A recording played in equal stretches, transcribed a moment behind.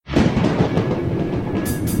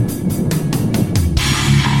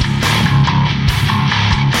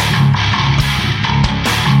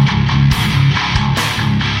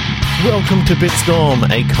Welcome to Bitstorm,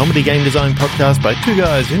 a comedy game design podcast by two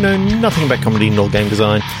guys who know nothing about comedy nor game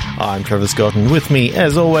design. I'm Trevor Scott, and with me,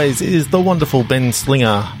 as always, is the wonderful Ben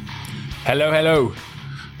Slinger. Hello, hello.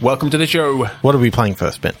 Welcome to the show. What are we playing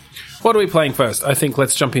first, Ben? What are we playing first? I think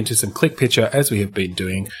let's jump into some Click Picture, as we have been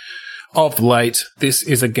doing of late. This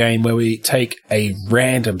is a game where we take a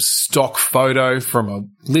random stock photo from a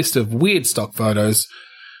list of weird stock photos,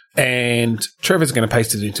 and Trevor's going to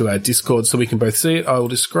paste it into our Discord so we can both see it. I will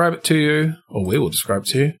describe it to you, or we will describe it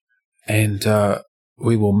to you, and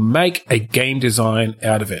we will make a game design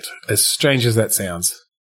out of it, as strange as that sounds.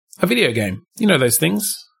 A video game. You know those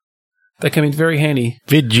things. They come in very handy.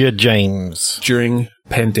 Vidya James. During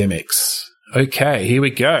pandemics. Okay, here we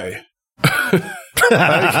go.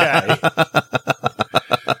 Okay.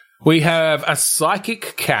 We have a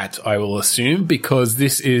psychic cat, I will assume, because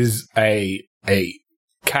this is a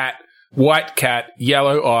cat, white cat,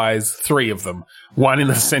 yellow eyes, 3 of them, one in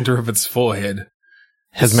the center of its forehead.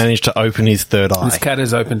 Has managed to open his third eye. This cat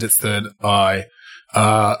has opened its third eye.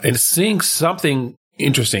 And it's seeing something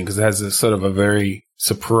interesting because it has a sort of a very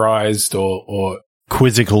surprised or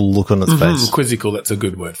quizzical look on its face. Quizzical, that's a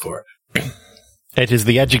good word for it. It is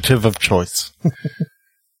the adjective of choice.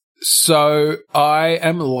 So I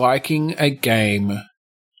am liking a game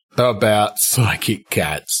about psychic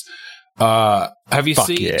cats. Have you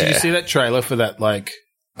seen? Yeah. Did you see that trailer for that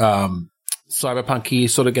cyberpunk-y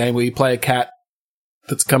sort of game where you play a cat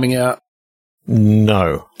that's coming out?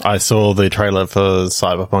 No, I saw the trailer for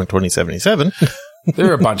Cyberpunk 2077.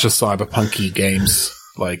 There are a bunch of cyberpunk-y games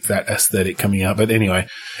like that aesthetic coming out, but anyway,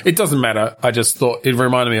 it doesn't matter. I just thought it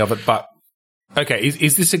reminded me of it. But okay,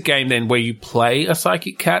 is this a game then where you play a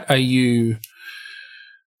psychic cat? Are you,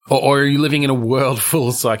 or are you living in a world full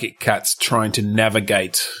of psychic cats trying to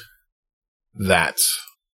navigate that?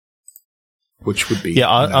 Which would be... Yeah,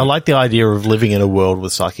 I like the idea of living in a world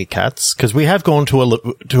with psychic cats, because we have gone to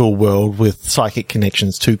a world with psychic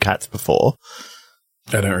connections to cats before.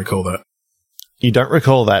 I don't recall that. You don't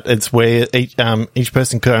recall that? It's where each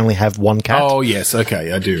person could only have one cat. Oh, yes.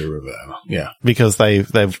 Okay, I do remember that. Yeah. Because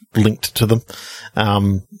they've linked to them.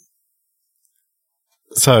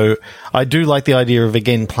 So I do like the idea of,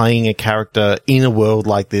 again, playing a character in a world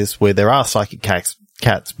like this where there are psychic cats,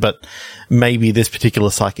 but maybe this particular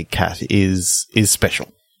psychic cat is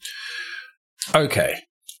special. Okay.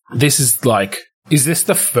 This is is this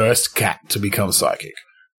the first cat to become psychic?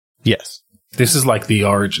 Yes. This is like the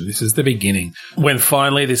origin. This is the beginning. When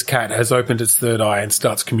finally this cat has opened its third eye and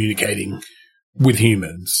starts communicating with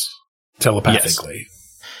humans telepathically.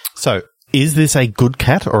 Yes. So, is this a good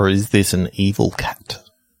cat or is this an evil cat?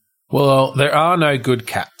 Well, there are no good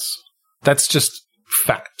cats. That's just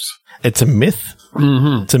fact. It's a myth?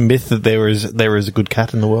 Mm-hmm. It's a myth that there is a good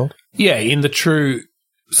cat in the world? Yeah, in the true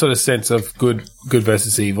sort of sense of good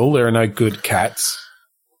versus evil, there are no good cats.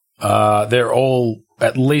 They're all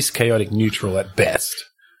at least chaotic neutral at best.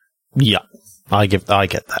 Yeah, I get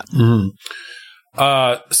that.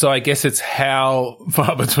 Mm-hmm. So I guess it's how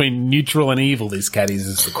far between neutral and evil this cat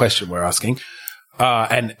is the question we're asking.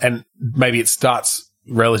 And maybe it starts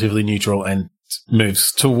relatively neutral and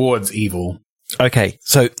moves towards evil. Okay,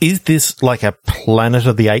 so is this like a Planet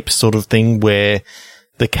of the Apes sort of thing where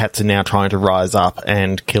the cats are now trying to rise up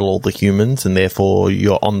and kill all the humans and therefore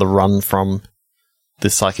you're on the run from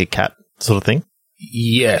this psychic cat sort of thing?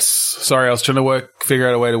 Yes. Sorry, I was trying to figure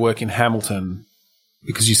out a way to work in Hamilton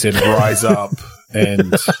because you said rise up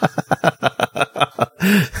and...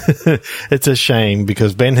 It's a shame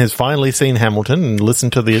because Ben has finally seen Hamilton and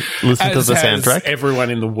listened to the soundtrack. Everyone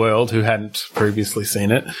in the world who hadn't previously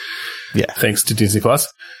seen it. Yeah. Thanks to Disney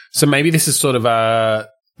Plus. So maybe this is sort of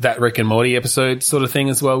that Rick and Morty episode sort of thing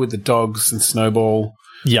as well with the dogs and Snowball.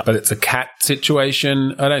 Yeah. But it's a cat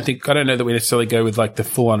situation. I don't know that we necessarily go with like the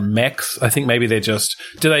full on mechs. I think maybe they're just,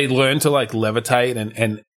 do they learn to like levitate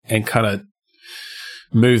and kind of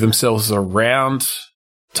move themselves around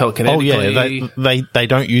telekinetically? Oh yeah. They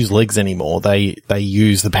don't use legs anymore. They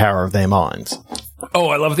use the power of their minds. Oh,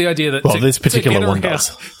 I love the idea that this particular one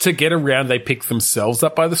does. To get around, they pick themselves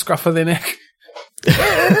up by the scruff of their neck.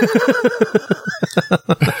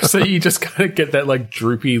 So you just kind of get that like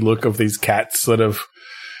droopy look of these cats sort of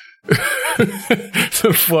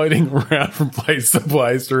floating around from place to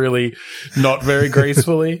place, really not very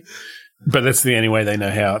gracefully. But that's the only way they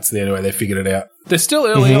know how. It's the only way they figured it out. They're still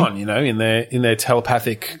early on, you know, in their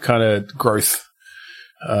telepathic kind of growth,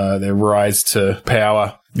 their rise to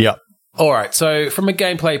power. Yeah. All right. So from a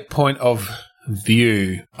gameplay point of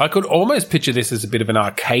view, I could almost picture this as a bit of an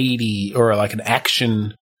arcadey or like an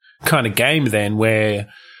action kind of game then, where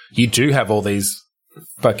you do have all these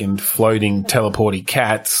fucking floating teleporty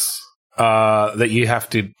cats that you have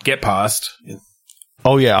to get past.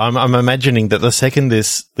 Oh yeah, I'm imagining that the second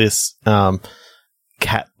this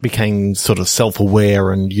cat became sort of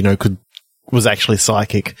self-aware and, you know, was actually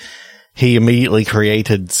psychic, he immediately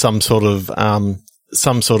created some sort of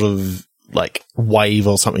like wave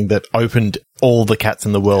or something that opened all the cats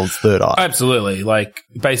in the world's third eye. Absolutely. Like,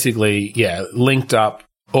 basically, yeah, linked up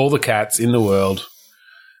all the cats in the world,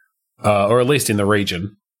 or at least in the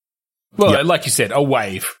region. Well, Yep. like you said, a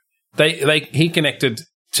wave. He connected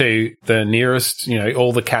to the nearest, you know,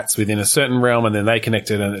 all the cats within a certain realm, and then they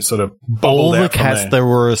connected, and it sort of bubbled All the out from cats there. that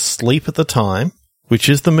were asleep at the time, which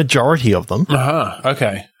is the majority of them,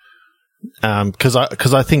 Okay. because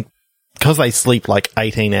I think because they sleep like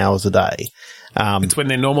 18 hours a day. It's when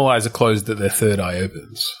their normal eyes are closed that their third eye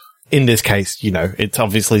opens. In this case, you know, it's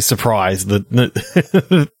obviously surprised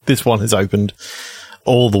that this one has opened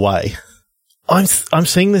all the way. I'm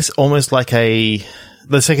seeing this almost like the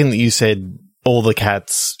second that you said all the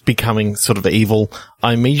cats becoming sort of evil,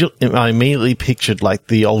 I immediately pictured like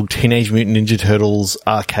the old Teenage Mutant Ninja Turtles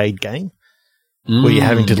arcade game where you're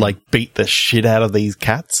having to like beat the shit out of these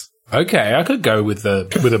cats. Okay, I could go with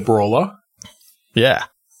a brawler. Yeah.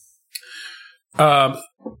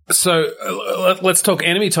 So let's talk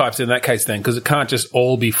enemy types in that case then, because it can't just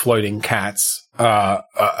all be floating cats.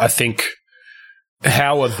 I think.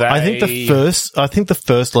 How are they? I think the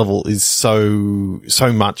first level is so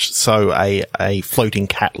much so a floating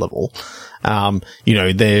cat level. You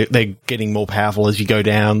know, they're getting more powerful as you go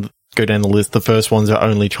down the list. The first ones are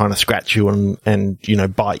only trying to scratch you and you know,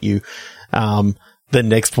 bite you. The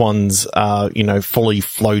next ones are, you know, fully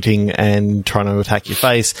floating and trying to attack your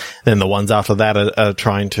face. Then the ones after that are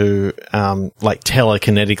trying to, like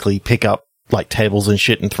telekinetically pick up like tables and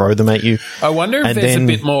shit and throw them at you. I wonder if there's a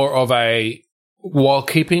bit more of while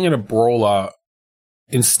keeping it a brawler,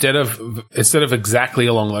 instead of exactly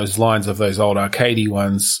along those lines of those old arcadey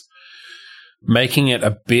ones, making it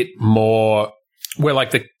a bit more where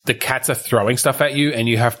like the cats are throwing stuff at you and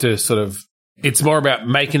you have to sort of, it's more about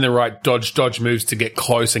making the right dodge moves to get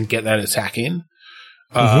close and get that attack in.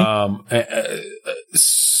 I'm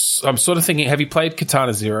sort of thinking, have you played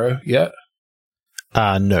Katana Zero yet?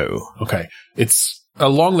 No. Okay. It's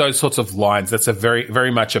along those sorts of lines. That's a very,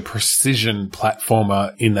 very much a precision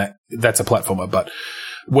platformer in that's a platformer, but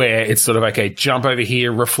where it's sort of, okay, jump over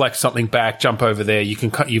here, reflect something back, jump over there. You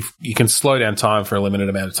can slow down time for a limited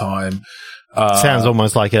amount of time. Sounds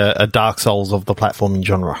almost like a Dark Souls of the platforming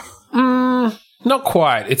genre. Not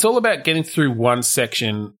quite. It's all about getting through one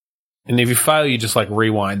section, and if you fail, you just like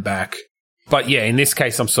rewind back. But yeah, in this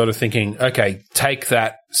case, I'm sort of thinking, okay, take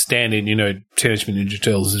that standard, you know, Teenage Mutant Ninja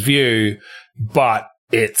Turtles view, but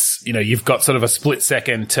it's, you know, you've got sort of a split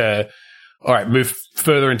second to, all right, move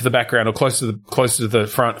further into the background or closer to the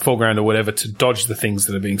foreground or whatever to dodge the things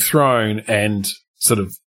that are being thrown and sort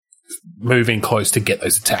of moving close to get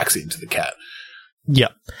those attacks into the cat.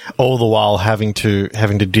 Yep. All the while having to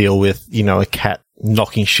deal with, you know, a cat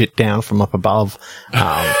knocking shit down from up above.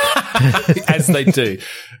 As they do.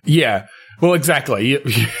 Yeah. Well, exactly.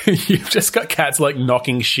 You've just got cats like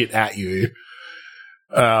knocking shit at you.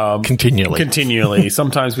 Continually.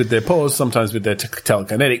 Sometimes with their paws, sometimes with their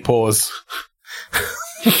telekinetic paws.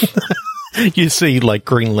 You see, like,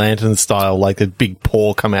 Green Lantern style, like a big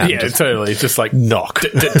paw come out. Yeah, and just totally. It's just like knock.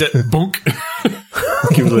 Boonk.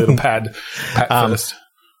 Give it a little pat first.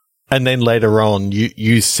 And then later on,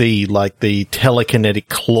 you see, like, the telekinetic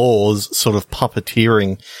claws sort of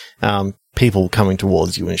puppeteering people coming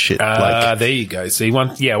towards you and shit. There you go. See,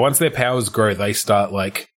 once their powers grow, they start,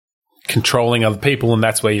 like, controlling other people, and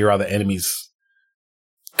that's where your other enemies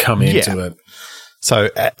come into it. So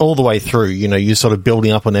all the way through, you know, you're sort of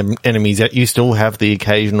building up on enemies. You still have the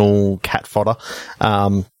occasional cat fodder.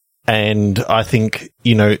 And I think,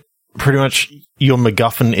 you know, pretty much your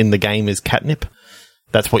MacGuffin in the game is catnip.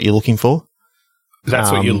 That's what you're looking for.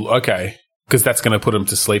 That's what okay. Because that's going to put them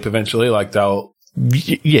to sleep eventually. Like they'll...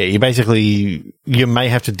 Yeah, you may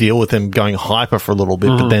have to deal with them going hyper for a little bit,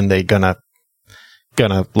 but then they're gonna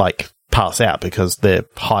like pass out because they're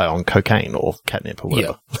high on cocaine or catnip or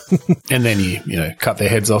whatever. Yeah. And then you know, cut their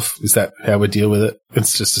heads off. Is that how we deal with it?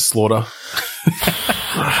 It's just a slaughter.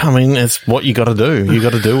 I mean, it's what you got to do. You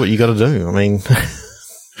got to do what you got to do. I mean,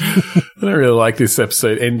 I don't really like this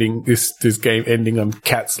episode ending, this game ending on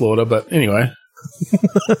cat slaughter, but anyway,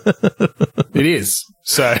 it is.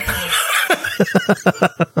 So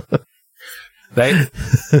they,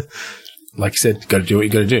 like you said, got to do what you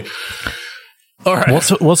got to do. All right.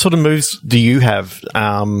 What sort of moves do you have?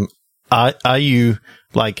 Are you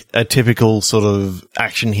like a typical sort of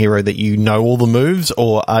action hero that you know all the moves,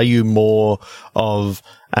 or are you more of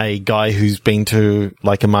a guy who's been to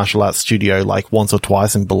like a martial arts studio like once or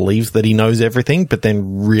twice and believes that he knows everything, but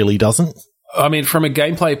then really doesn't? I mean, from a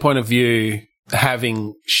gameplay point of view,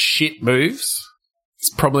 having shit moves, it's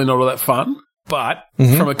probably not all that fun. But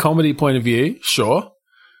from a comedy point of view, sure.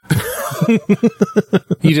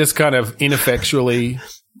 You just kind of ineffectually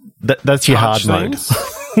that's your hard things. mode.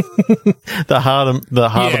 the harder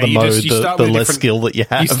the mode, the less skill that you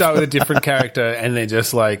have. You start with a different character and then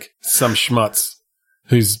just like some schmutz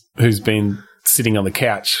who's been sitting on the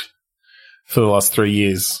couch for the last 3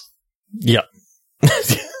 years. Yep.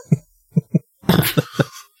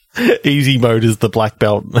 Easy mode is the black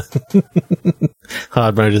belt.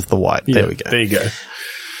 Hard mode is the white. There we go. There you go.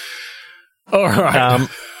 All right.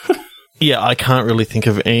 Yeah, I can't really think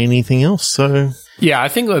of anything else. So yeah, I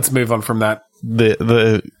think let's move on from that.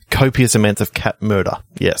 The copious amounts of cat murder.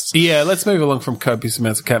 Yes. Yeah, let's move along from copious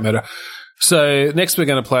amounts of cat murder. So next we're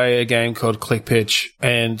going to play a game called Click Pitch,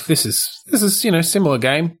 and this is similar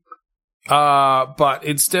game. But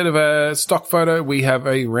instead of a stock photo, we have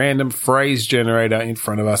a random phrase generator in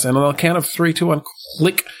front of us. And on a count of 3, 2, 1,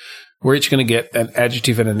 click, we're each going to get an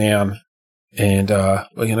adjective and a noun. And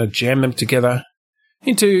we're going to jam them together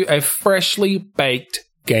into a freshly baked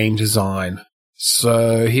game design.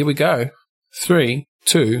 So here we go. 3,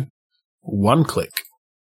 2, 1, click.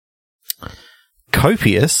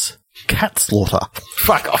 Copious cat slaughter.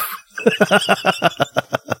 Fuck off.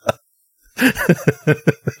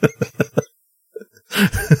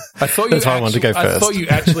 I thought you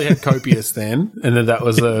actually had copious then, and then that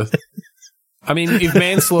was a. I mean, if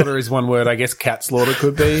manslaughter is one word, I guess cat slaughter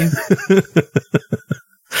could be.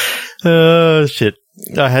 Oh shit!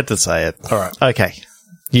 I had to say it. All right. Okay,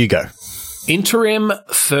 you go. Interim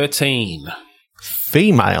 13.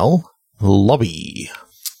 Female lobby.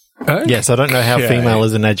 Okay. Yes, I don't know how female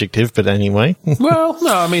is an adjective, but anyway. Well,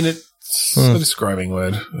 no, I mean it's a describing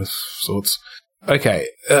word of sorts. Okay.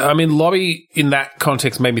 I mean, lobby in that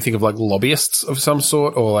context made me think of like lobbyists of some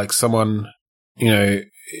sort, or like someone,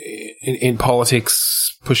 in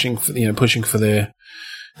politics pushing for their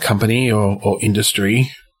company or industry.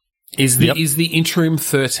 Is the Interim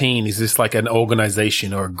 13, is this like an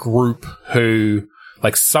organization or a group who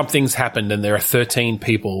like something's happened and there are 13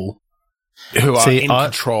 people who are in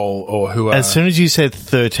control or who are... As soon as you said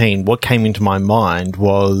 13, what came into my mind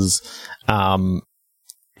was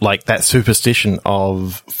like that superstition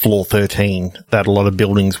of floor 13, that a lot of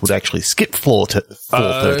buildings would actually skip floor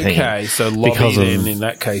 13. Okay, so lobby then in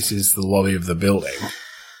that case is the lobby of the building.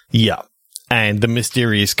 Yeah, and the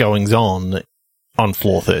mysterious goings-on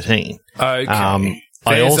floor 13. Okay.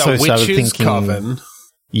 I also started thinking... coven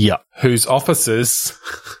whose offices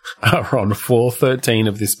are on floor 13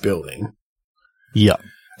 of this building. Yeah.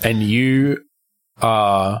 And you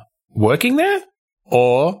are working there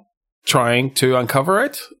or trying to uncover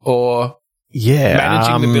it or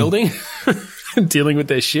managing the building, dealing with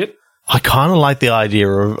their shit? I kind of like the idea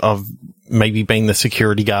of maybe being the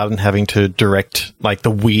security guard and having to direct like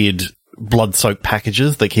the weird blood-soaked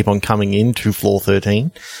packages that keep on coming into floor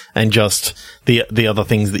 13 and just the other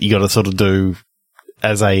things that you got to sort of do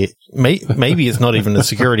as a maybe it's not even a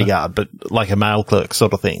security guard, but like a mail clerk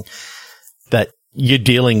sort of thing, that you're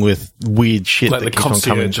dealing with weird shit like that keeps on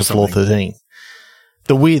coming to floor 13.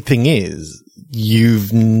 The weird thing is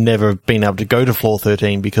you've never been able to go to floor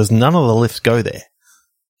 13 because none of the lifts go there.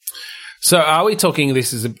 So are we talking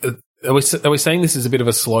this is are we saying this is a bit of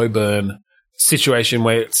a slow burn situation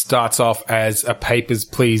where it starts off as a Papers,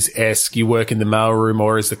 Please-esque, you work in the mailroom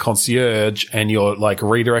or as the concierge and you're like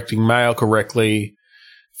redirecting mail correctly,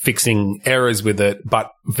 fixing errors with it,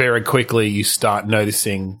 but very quickly you start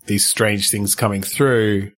noticing these strange things coming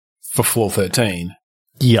through for floor 13.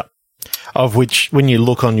 Yeah. Of which, when you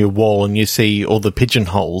look on your wall and you see all the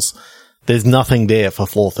pigeonholes, there's nothing there for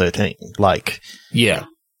floor 13. Like, yeah,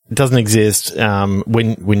 it doesn't exist.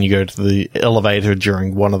 When you go to the elevator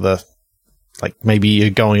during one of the, like maybe you're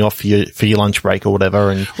going off for your lunch break or whatever,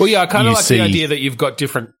 and well, yeah, I kind of like the idea that you've got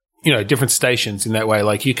different stations in that way.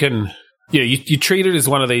 Like you can, you treat it as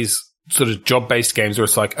one of these sort of job-based games where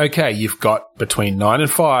it's like, okay, you've got between 9 and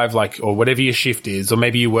 5, like, or whatever your shift is, or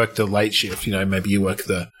maybe you work the late shift. Maybe you work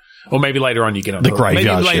or maybe later on you get on the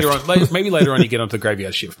graveyard shift. Maybe later on you get onto the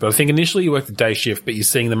graveyard shift. But I think initially you work the day shift, but you're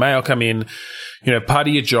seeing the mail come in. Part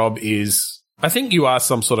of your job is, I think you are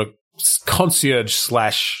some sort of concierge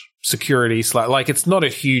 / security / like it's not a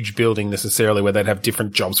huge building necessarily where they'd have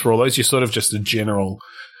different jobs for all those. You're sort of just a general,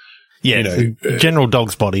 general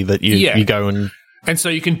dog's body that you go and And so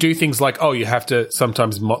you can do things like, you have to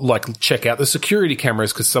sometimes check out the security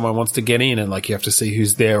cameras because someone wants to get in, and like you have to see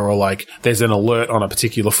who's there, or like there's an alert on a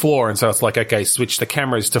particular floor. And so it's like, okay, switch the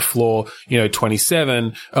cameras to floor,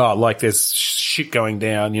 27. Like there's shit going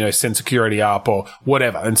down, send security up or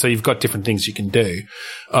whatever. And so you've got different things you can do.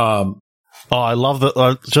 I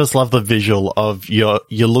just love the visual of you're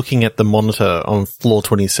looking at the monitor on floor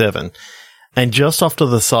 27, and just off to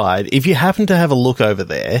the side, if you happen to have a look over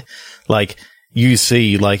there, like, you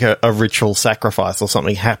see like a ritual sacrifice or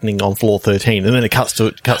something happening on floor 13, and then it cuts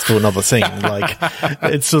to another scene. Like,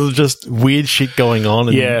 it's sort of just weird shit going on.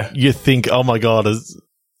 And you think, oh my God,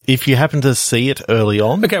 if you happen to see it early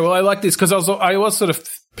on. Okay. Well, I like this because I was sort of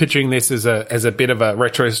picturing this as a bit of a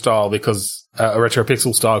retro style, because a retro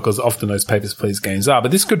pixel style, because often those Papers, Please games are,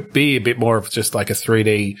 but this could be a bit more of just like a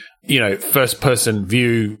 3D, first person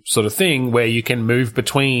view sort of thing where you can move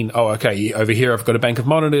between, okay, over here I've got a bank of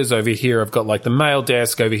monitors, over here I've got like the mail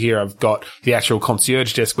desk, over here I've got the actual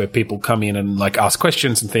concierge desk where people come in and like ask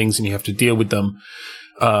questions and things, and you have to deal with them.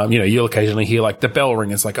 You'll occasionally hear like the bell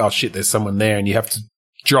ring. It's like, oh shit, there's someone there, and you have to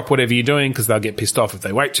drop whatever you're doing because they'll get pissed off if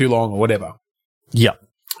they wait too long or whatever. Yeah.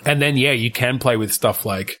 And then, you can play with stuff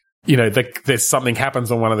like, there's something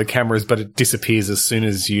happens on one of the cameras, but it disappears as soon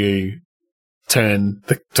as you turn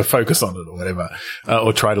to focus on it or whatever,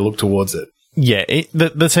 or try to look towards it. Yeah.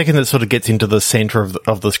 The second it sort of gets into the center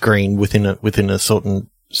of the screen within a certain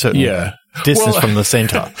distance from the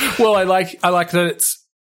center. Well, I like that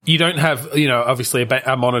you don't have, obviously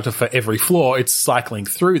a monitor for every floor. It's cycling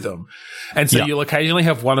through them. And so you'll occasionally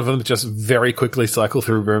have one of them just very quickly cycle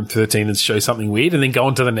through room 13 and show something weird and then go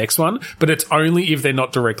on to the next one. But it's only if they're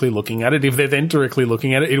not directly looking at it. If they're then directly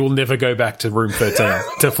looking at it, it will never go back to room 13,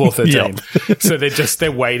 to floor 13. So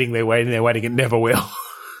they're waiting. It never will.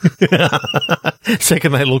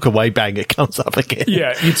 Second they look away, bang, it comes up again.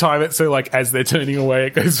 Yeah, you time it so like as they're turning away,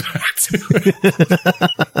 it goes back to it.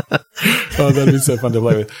 Oh, that'd be so fun to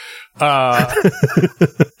play with.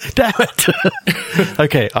 Damn it.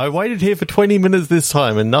 Okay, I waited here for 20 minutes this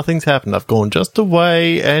time and nothing's happened. I've gone just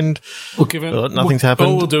away and nothing's happened.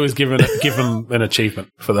 All we'll do is give them an achievement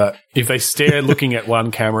for that. If they stare looking at one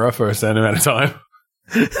camera for a certain amount of time.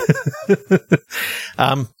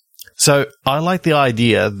 So I like the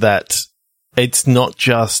idea that it's not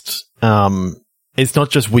just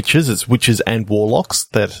witches, it's witches and warlocks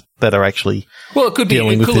that are actually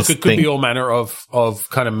dealing with this thing. It could be all manner of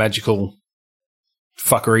kind of magical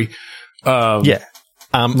fuckery. I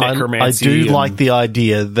do like the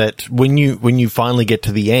idea that when you finally get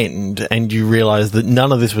to the end and you realize that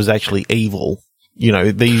none of this was actually evil,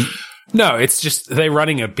 No, it's just they're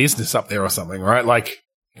running a business up there or something, right? Like,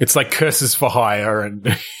 it's like curses for hire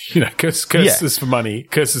and, curses for money,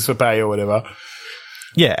 curses for pay or whatever.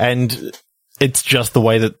 Yeah, and it's just the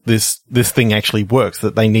way that this thing actually works,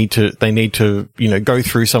 that they need to, go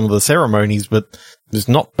through some of the ceremonies, but it's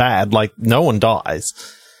not bad. Like, no one dies.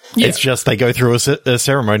 Yeah. It's just they go through a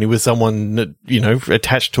ceremony with someone,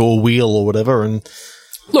 attached to a wheel or whatever. And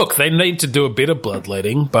look, they need to do a bit of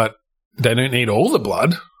bloodletting, but they don't need all the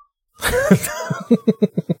blood.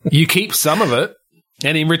 You keep some of it.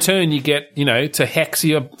 And in return, you get, to hex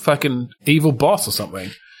your fucking evil boss or something.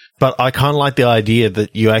 But I kind of like the idea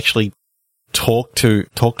that you actually talk to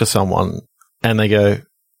someone and they go,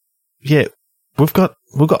 yeah, we've got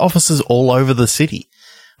offices all over the city.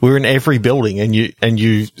 We're in every building, and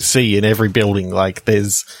you see in every building, like,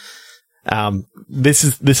 there's, this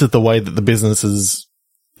is the way that the businesses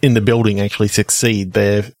in the building actually succeed.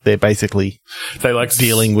 They're basically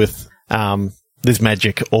dealing with, this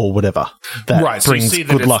magic or whatever that brings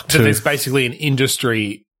good luck to. There's basically an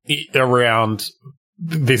industry around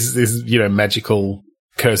this, magical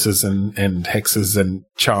curses and hexes and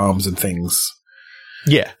charms and things.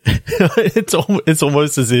 Yeah. It's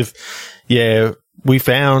almost as if, we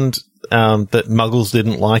found, that muggles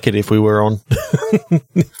didn't like it if we were on,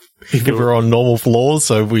 if we were on normal floors.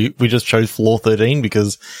 So we just chose floor 13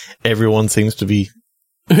 because everyone seems to be,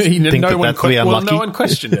 no one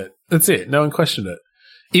questioned it. That's it. No one questioned it.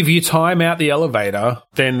 If you time out the elevator,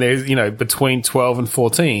 then there's, between 12 and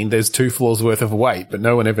 14, there's 2 floors worth of weight, but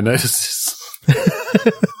no one ever notices.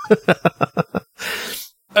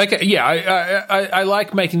 Okay, yeah, I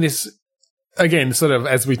like making this, again, sort of,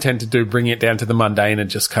 as we tend to do, bring it down to the mundane and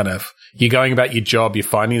just kind of, you're going about your job, you're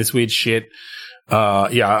finding this weird shit.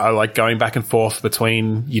 I like going back and forth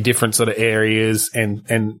between your different sort of areas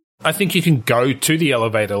and I think you can go to the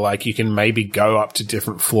elevator, like you can maybe go up to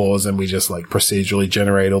different floors and we just like procedurally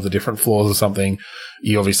generate all the different floors or something.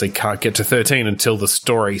 You obviously can't get to 13 until the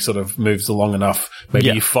story sort of moves along enough. Maybe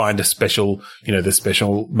you find a special, the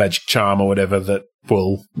special magic charm or whatever that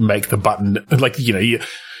will make the button, like, you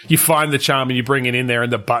find the charm and you bring it in there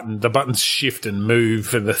and the buttons shift and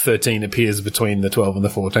move and the 13 appears between the 12 and the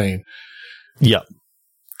 14. Yeah.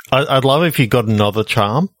 I'd love if you got another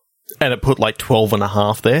charm and it put like 12 and a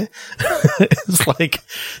half there. It's like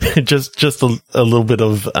just a little bit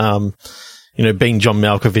of, being John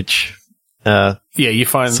Malkovich. You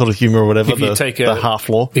find sort of humor or whatever. If you take the half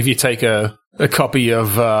law. If you take a copy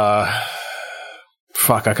of, I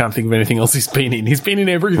can't think of anything else he's been in. He's been in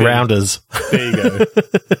everything. Rounders. There you go.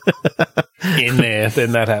 In there,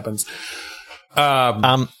 then that happens.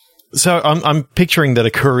 So I'm picturing that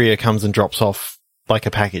a courier comes and drops off like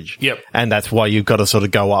a package. Yep. And that's why you've got to sort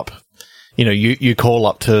of go up. You call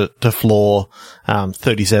up to floor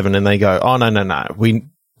 37 and they go, oh, no.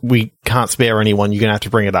 We can't spare anyone. You're going to have to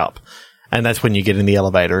bring it up. And that's when you get in the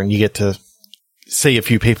elevator and you get to see a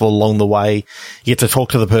few people along the way. You get to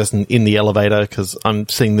talk to the person in the elevator, because I'm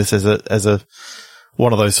seeing this as a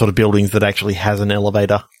one of those sort of buildings that actually has an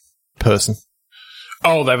elevator person.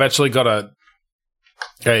 Oh, they've actually got a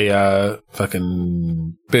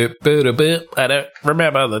fucking bip. I don't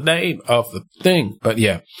remember the name of the thing, but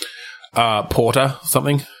yeah, porter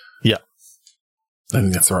something. Yeah, I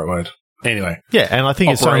think that's the right word. Anyway, yeah, and I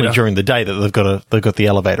think it's only during the day that they've got the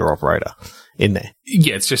elevator operator in there.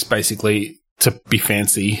 Yeah, it's just basically to be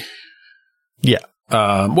fancy. Yeah.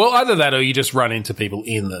 Well, either that or you just run into people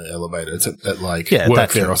in the elevator that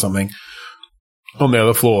work there or something on the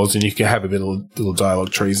other floors, and you can have a bit of little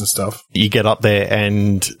dialogue trees and stuff. You get up there,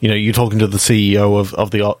 and you're talking to the CEO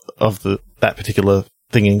of that particular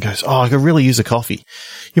thing, and goes, "Oh, I could really use a coffee.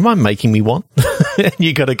 You mind making me one?" And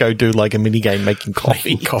you got to go do like a mini game making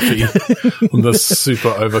coffee. On the super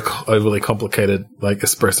overly complicated like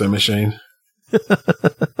espresso machine.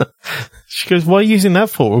 She goes, "What are you using that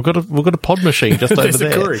for? We've got a pod machine just over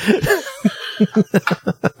there."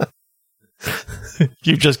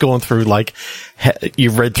 You've just gone through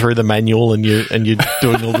you've read through the manual and you're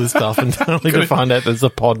doing all this stuff, and only to find out there's a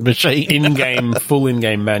pod machine. Full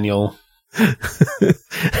in-game manual.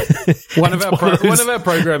 One of our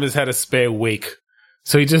programmers had a spare week,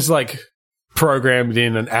 so he just programmed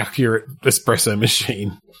in an accurate espresso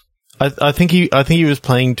machine. I think he was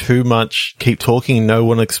playing too much Keep Talking, No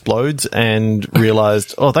One Explodes, and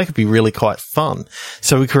realized, that could be really quite fun.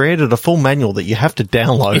 So we created a full manual that you have to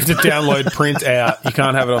download. You have to download, print out. You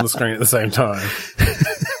can't have it on the screen at the same time.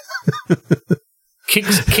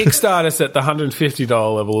 Kickstart us at the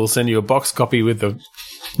 $150 level. We'll send you a box copy with the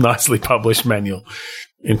nicely published manual.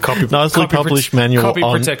 Copy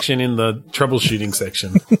protection in the troubleshooting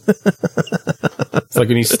section. It's like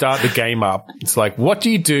when you start the game up, it's like, what do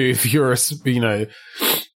you do if you're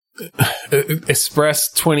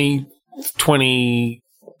Express 2020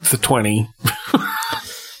 the 20?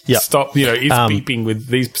 Yeah. Stop, it's beeping with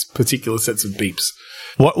these particular sets of beeps.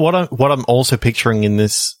 What I'm also picturing in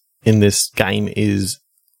this game is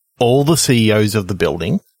all the CEOs of the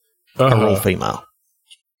building are all female.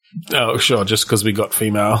 Oh, sure, just because we got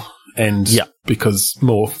female, and because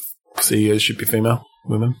more CEOs should be female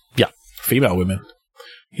women. Yeah. Female women.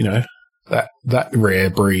 That rare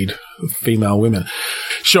breed of female women.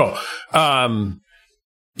 Sure. I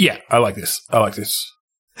like this. I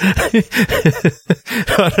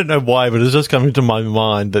don't know why, but it's just coming to my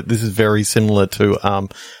mind that this is very similar to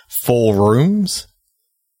 4 Rooms.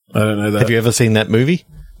 I don't know that. Have you ever seen that movie?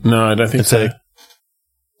 No, I don't think so.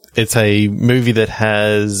 It's a movie that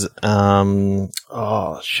has Well,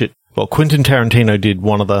 Quentin Tarantino did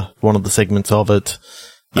one of the segments of it.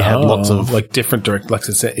 You had lots of different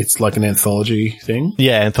it's like an anthology thing.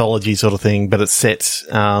 Yeah, anthology sort of thing, but it's set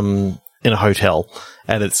in a hotel,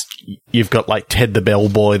 and you've got Ted the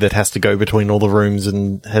bellboy that has to go between all the rooms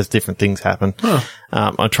and has different things happen. Huh.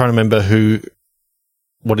 I'm trying to remember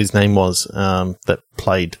what his name was that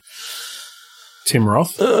played Tim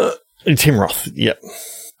Roth. Tim Roth, yep.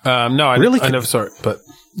 No, I never saw it, but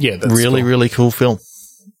yeah, that's really, cool. Really cool film.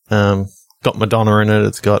 Got Madonna in it.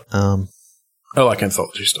 It's got, I like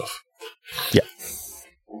anthology stuff. Yeah.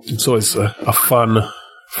 It's always a fun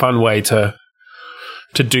way to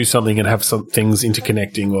do something and have some things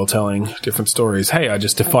interconnecting while telling different stories. Hey, I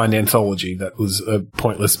just defined anthology. That was a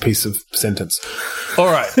pointless piece of sentence. All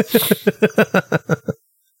right.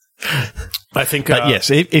 I think, yes,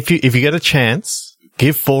 if you get a chance,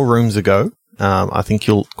 give 4 Rooms a go. I think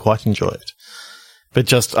you'll quite enjoy it. But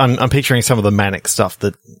just, I'm picturing some of the manic stuff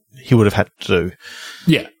that he would have had to do.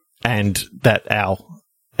 Yeah. And that our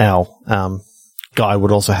our guy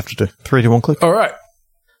would also have to do. 3, 2, 1, click. All right.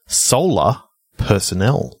 Solar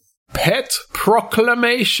personnel. Pet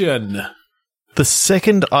proclamation. The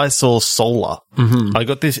second I saw solar, I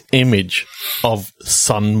got this image of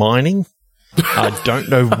sun mining. I don't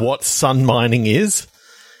know what sun mining is,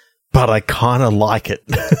 but I kind of like it.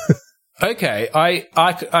 Okay,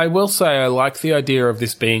 I will say I like the idea of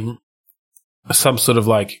this being some sort of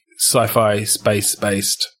like sci-fi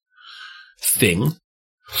space-based thing.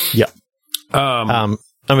 Yeah. I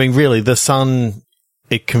mean, really, the sun,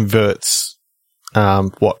 it converts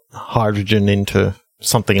hydrogen into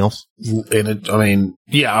something else.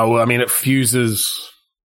 It fuses.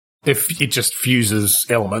 If it just fuses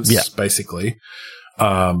elements, basically,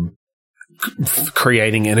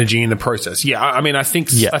 creating energy in the process. Yeah, I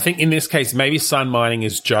think in this case, maybe sun mining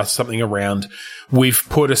is just something around. We've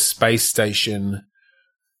put a space station,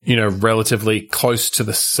 relatively close to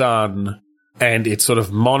the sun, and it sort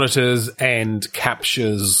of monitors and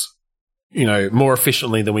captures, more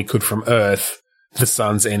efficiently than we could from Earth, the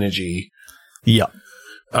sun's energy. Yeah.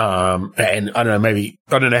 And I don't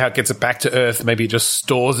know how it gets it back to Earth. Maybe it just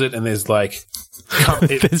stores it, and there's like,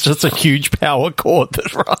 there's just a huge power cord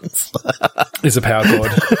that runs. There's a power cord.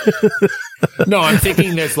 No, I'm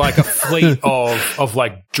thinking there's like a fleet of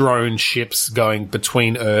like drone ships going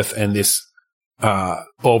between Earth and this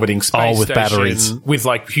orbiting space with station batteries, with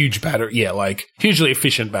like huge like hugely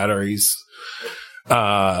efficient batteries.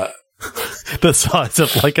 The size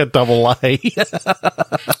of like a AA.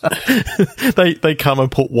 They come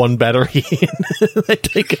and put one battery in. They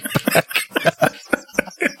take it back.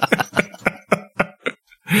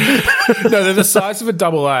 No, they're the size of a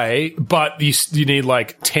AA, but you need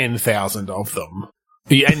like 10,000 of them.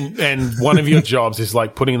 And one of your jobs is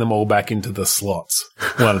like putting them all back into the slots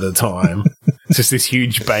one at a time. It's just this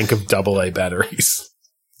huge bank of AA batteries.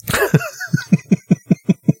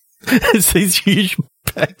 It's these huge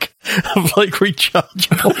pack of like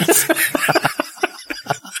rechargeables.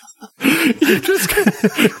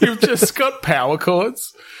 You've just got power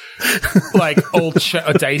cords, like all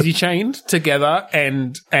daisy chained together,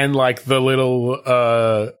 and like the little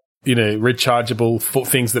rechargeable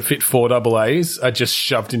things that fit 4 AAs are just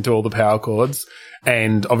shoved into all the power cords.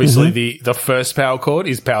 And obviously the first power cord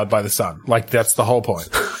is powered by the sun. Like, that's the whole point.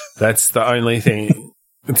 That's the only thing.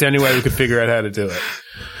 It's the only way we could figure out how to do it.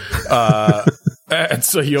 And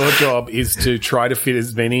so your job is to try to fit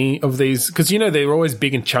as many of these, because they're always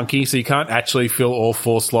big and chunky, so you can't actually fill all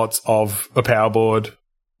 4 slots of a power board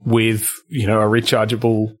with a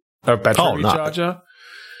rechargeable battery recharger.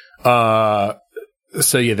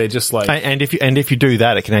 So yeah, they're just like, and if you do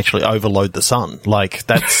that, it can actually overload the sun. Like,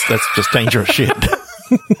 that's just dangerous shit.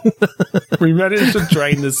 We managed to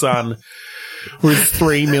drain the sun with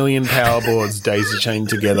 3 million power boards daisy chained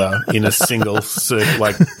together in a single. Turns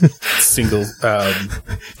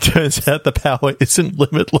out the power isn't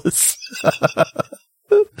limitless.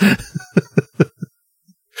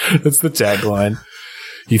 That's the tagline.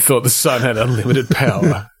 You thought the sun had unlimited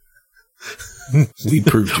power. We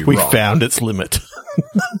proved you wrong. We found its limit.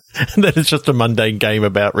 And then it's just a mundane game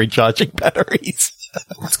about recharging batteries.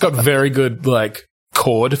 It's got very good like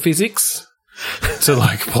cord physics to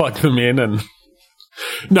like plug them in and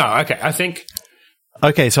so I think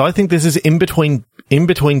this is in between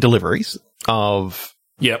deliveries of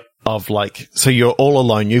like, so you're all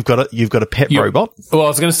alone. You've got a pet robot. Well, I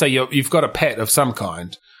was going to say you've got a pet of some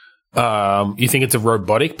kind. You think it's a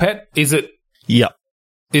robotic pet? Is it? Yeah.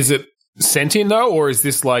 Is it sentient though, or is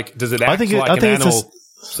this like? Does it act like an animal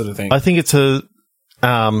sort of thing? I think it's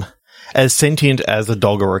as sentient as a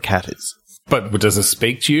dog or a cat is. But does it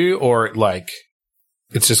speak to you, or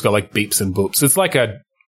it's just got like beeps and boops? It's like a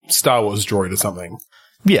Star Wars droid or something.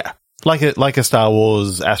 Yeah, like a Star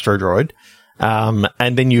Wars Astro droid.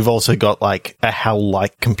 And then you've also got like a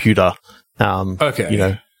HAL-like computer.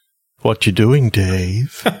 Okay. What you doing,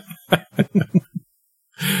 Dave?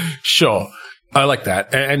 Sure. I like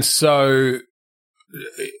that. And so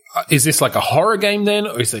is this like a horror game then,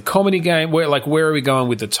 or is it a comedy game? Where are we going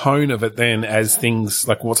with the tone of it then, as things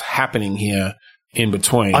like what's happening here in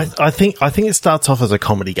between? I think it starts off as a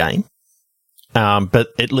comedy game. But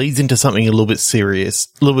it leads into something a little bit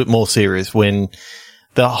more serious when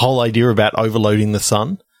the whole idea about overloading the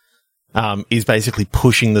sun is basically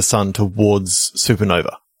pushing the sun towards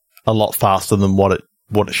supernova a lot faster than what it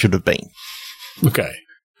should have been. Okay.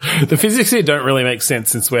 The physics here don't really make sense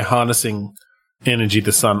since we're harnessing energy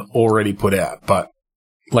the sun already put out, but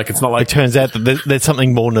like it's not like... It turns out that there's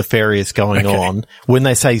something more nefarious going on. When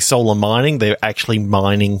they say solar mining, they're actually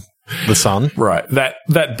mining the sun. Right.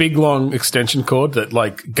 That big long extension cord that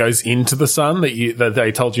like goes into the sun that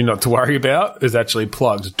they told you not to worry about is actually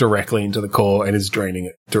plugged directly into the core and is draining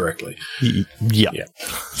it directly. Yeah.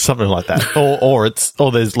 Something like that.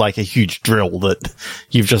 or there's like a huge drill that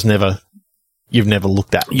you've never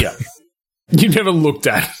looked at. Yeah. You've never looked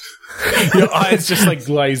at. Your eyes just like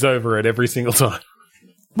glaze over it every single time.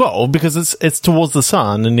 Well, because it's towards the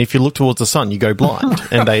sun, and if you look towards the sun, you go blind.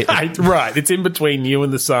 And right, it's in between you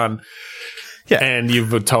and the sun. Yeah, and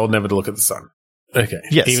you've been told never to look at the sun. Okay,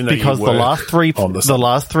 yes, even because the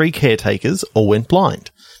last three caretakers all went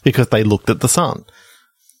blind because they looked at the sun.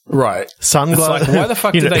 Right, sunglasses. Like, why the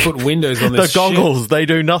fuck did they put windows on this? The goggles, they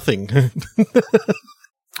do nothing.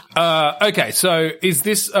 Okay, so is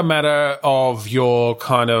this a matter of your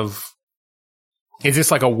kind of? Is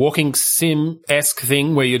this like a walking sim-esque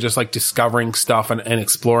thing where you're just like discovering stuff and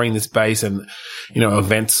exploring this base and,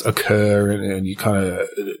 events occur and you kind of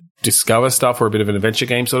discover stuff, or a bit of an adventure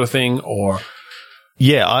game sort of thing, or?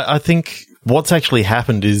 Yeah, I think what's actually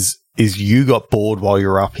happened is you got bored while you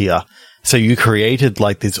were up here. So you created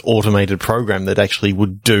like this automated program that actually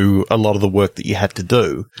would do a lot of the work that you had to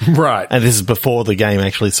do. Right. And this is before the game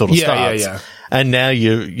actually sort of starts. Yeah. And now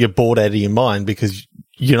you're bored out of your mind because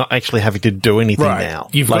you're not actually having to do anything now.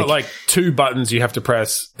 You've got like 2 buttons you have to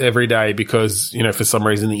press every day because, for some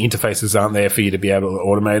reason the interfaces aren't there for you to be able to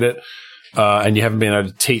automate it. And you haven't been able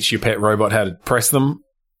to teach your pet robot how to press them.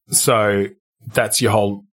 So that's your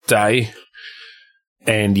whole day.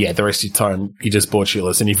 And yeah, the rest of your time, you're just bored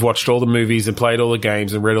shitless. And you've watched all the movies and played all the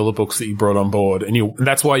games and read all the books that you brought on board. And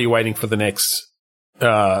that's why you're waiting for the next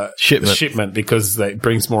shipment because that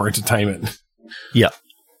brings more entertainment. Yeah.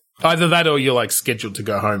 Either that or you're like scheduled to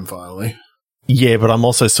go home finally. Yeah, but I'm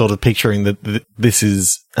also sort of picturing that this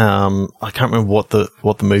is I can't remember what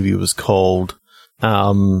the movie was called.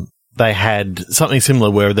 They had something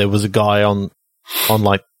similar where there was a guy on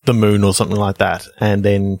like the moon or something like that, and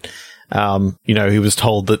then he was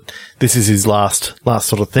told that this is his last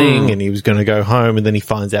sort of thing, and he was going to go home, and then he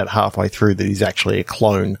finds out halfway through that he's actually a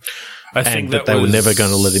clone, and that they were never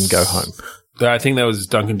going to let him go home. I think that was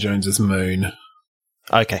Duncan Jones's Moon.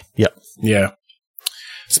 Okay. Yep. Yeah.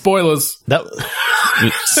 Spoilers. Yeah.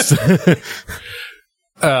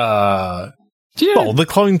 Well, the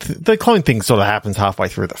clone thing sort of happens halfway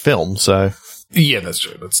through the film, so yeah, that's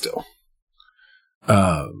true. But still,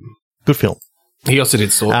 good film. He also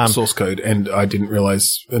did Source Code, and I didn't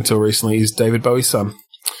realize until recently he's David Bowie's son.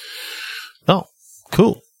 Oh,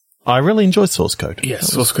 cool! I really enjoyed Source Code. Yeah,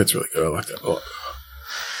 Source Code's really good. I like that a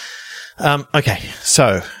lot. Okay,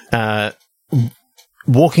 so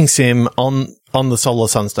walking sim on the Solar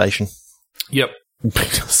Sun Station. Yep.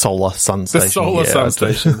 Solar Sun Station. The Solar Sun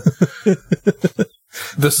Station.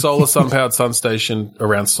 The Solar Sun-powered Sun Station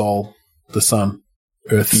around Sol, the sun.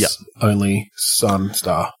 Earth's only sun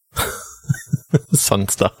star. Sun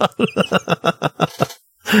star.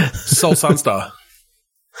 Sol Sunstar.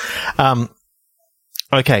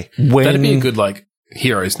 Okay. That'd be a good,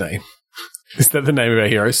 hero's name. Is that the name of our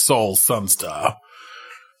hero? Sol Sunstar.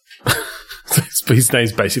 His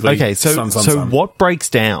name's basically Sun. What breaks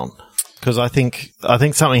down? Because I think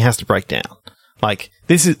something has to break down. Like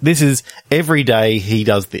this is every day he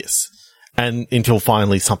does this, and until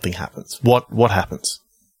finally something happens. What happens?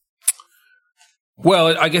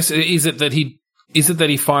 Well, I guess is it that he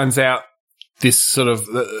finds out this sort of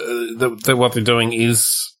that what they're doing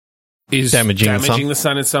is damaging the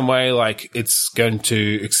sun in some way, like it's going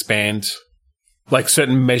to expand, like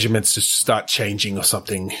certain measurements just start changing or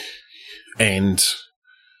something. And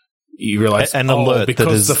you realize an alert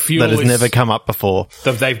because the fuel that has never come up before.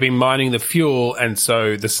 They've been mining the fuel, and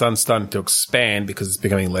so the sun's starting to expand because it's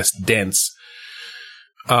becoming less dense,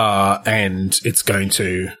 and it's going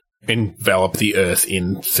to envelop the Earth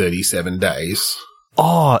in 37 days.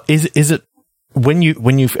 Oh, is it when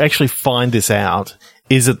you actually find this out?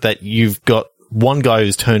 Is it that you've got one guy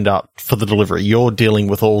who's turned up for the delivery? You're dealing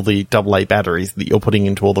with all the AA batteries that you're putting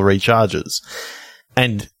into all the recharges,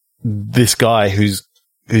 and this guy who's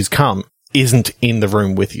come isn't in the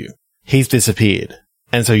room with you. He's disappeared.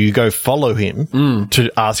 And so you go follow him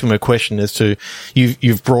to ask him a question as to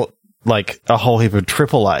you've brought like a whole heap of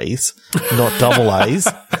AAAs, not double A's.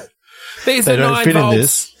 They don't fit in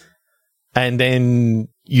this. And then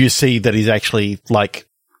you see that he's actually like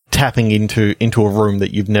tapping into a room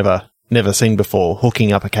that you've never seen before,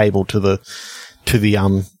 hooking up a cable to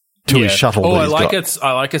his shuttle. Oh, I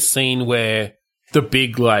like a scene where the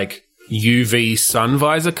big UV sun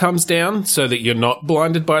visor comes down so that you're not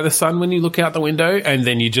blinded by the sun when you look out the window, and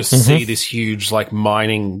then you just see this huge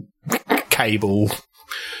mining cable,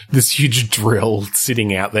 this huge drill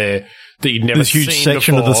sitting out there that you'd never this huge seen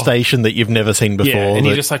section of the before. station that you've never seen before. Yeah, and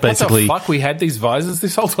you're that just like, what the fuck? We had these visors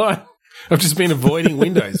this whole time? I've just been avoiding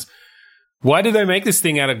windows. Why did they make this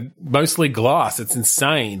thing out of mostly glass? It's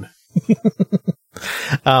insane.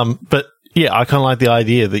 But yeah, I kind of like the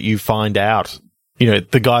idea that you find out,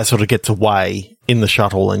 the guy sort of gets away in the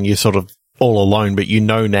shuttle and you're sort of all alone, but you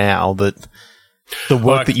know now that the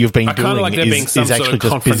work that you've been doing is actually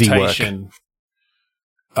just busy work.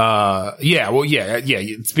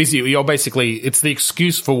 It's busy. You're basically, it's the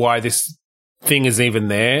excuse for why this thing is even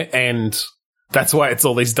there, and that's why it's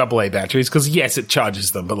all these AA batteries, because yes, it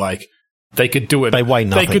charges them, but like, they could do it. They weigh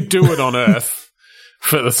nothing. They could do it on Earth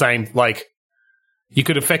for the same, like, you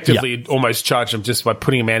could effectively almost charge them just by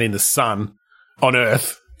putting them out in the sun on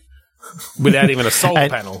Earth without even a solar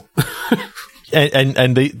panel.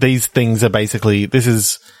 These things are basically, this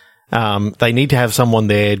is, they need to have someone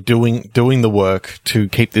there doing the work to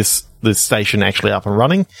keep this station actually up and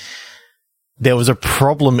running. There was a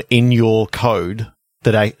problem in your code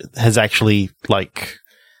that has actually, like,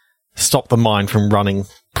 stopped the mine from running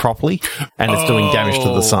properly, and it's doing damage to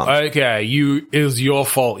the sun. Okay, it was your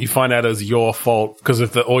fault. You find out it was your fault because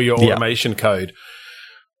of all your automation code.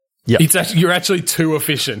 Yeah, you're actually too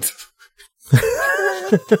efficient.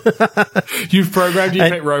 You've programmed your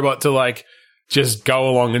pet robot to like just go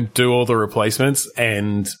along and do all the replacements,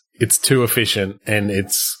 and it's too efficient, and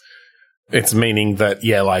it's meaning that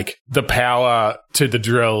like the power to the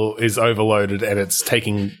drill is overloaded and it's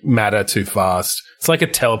taking matter too fast. It's like a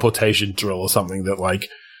teleportation drill or something that like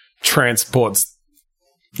transports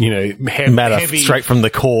matter heavy straight from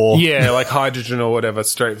the core. Yeah, like hydrogen or whatever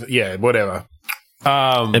whatever.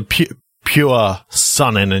 And pure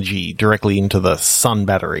sun energy directly into the sun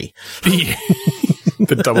battery.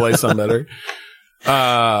 The AA sun battery.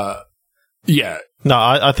 Yeah. No,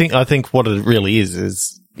 I think what it really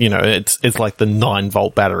is it's like the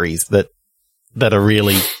 9-volt batteries that are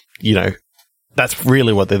really, that's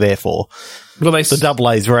really what they're there for. Well, the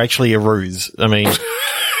AA's were actually a ruse. I mean,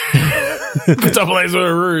 the AA's were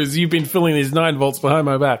a ruse. You've been filling these 9 volts behind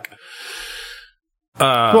my back.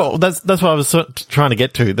 Well, that's what I was trying to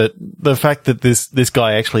get to. That the fact that this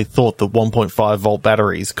guy actually thought that 1.5 volt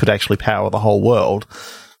batteries could actually power the whole world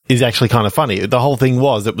is actually kind of funny. The whole thing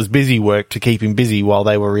was it was busy work to keep him busy while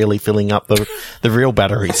they were really filling up the real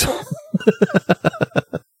batteries.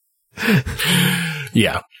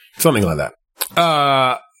 Yeah, something like that.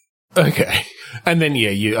 Okay, and then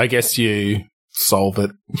I guess you solve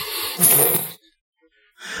it.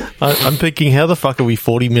 I'm thinking, how the fuck are we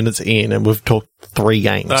 40 minutes in and we've talked 3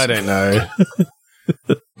 games? I don't know.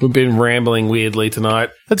 We've been rambling weirdly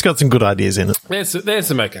tonight. It's got some good ideas in it. There's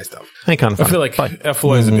some okay stuff. Hey, kind of fun. I feel like our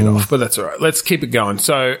flow's a bit off, but that's all right. Let's keep it going.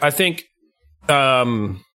 So I think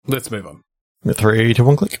let's move on. 3, 2,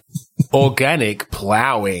 1, click. Organic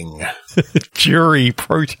ploughing. Jury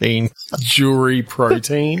protein. Jury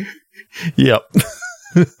protein? Yep.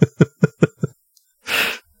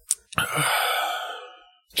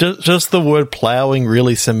 Just the word ploughing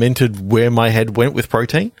really cemented where my head went with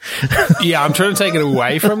protein. Yeah, I'm trying to take it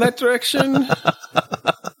away from that direction.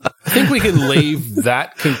 I think we can leave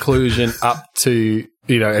that conclusion up to,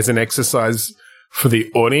 as an exercise for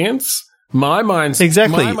the audience. My mind's...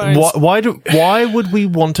 Exactly. My mind's, why would we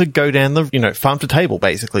want to go down the, farm to table,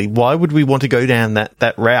 basically? Why would we want to go down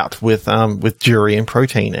that route with jury and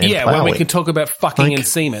protein and ploughing? when we can talk about fucking and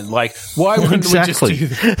semen. Like, why wouldn't we just do...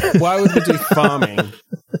 Why would we do farming?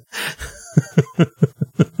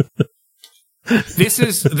 This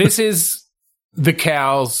is the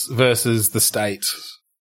cows versus the state.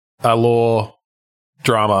 A law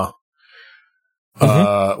drama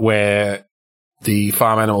where the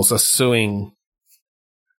farm animals are suing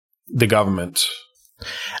the government.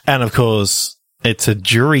 And of course, it's a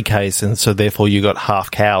jury case, and so therefore you got half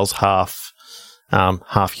cows, half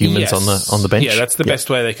humans on the bench. Yeah, that's the best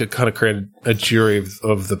way they could kind of create a jury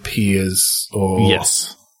of the peers. Or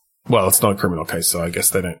yes. Well, it's not a criminal case, so I guess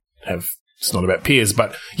they don't have. It's not about peers,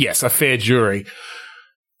 but yes, a fair jury.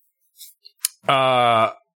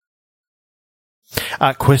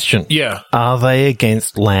 Question. Yeah. Are they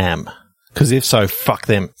against lamb? Because if so, fuck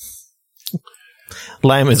them.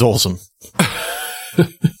 Lamb is awesome.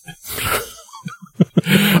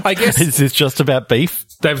 I guess. Is this just about beef?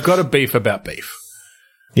 They've got a beef about beef.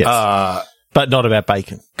 Yes. But not about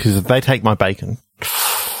bacon. Because if they take my bacon.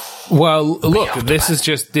 Well, look, this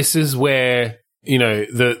is where,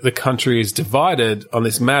 the country is divided on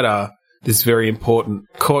this matter, this very important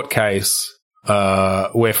court case,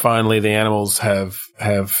 where finally the animals have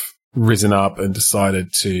risen up and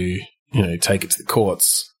decided to, take it to the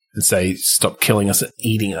courts and say, stop killing us and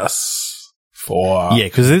eating us for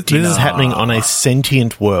because this is happening on a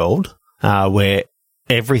sentient world where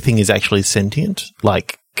everything is actually sentient,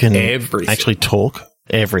 like can actually talk.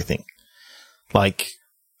 Everything. Like,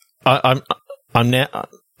 I'm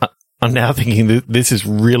now thinking that this is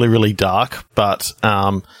really, really dark, but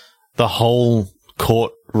the whole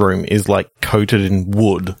courtroom is like coated in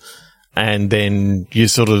wood, and then you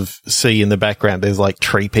sort of see in the background there's like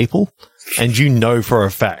tree people, and you know for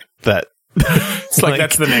a fact that it's like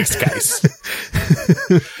that's the next case.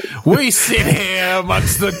 We sit here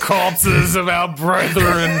amongst the corpses of our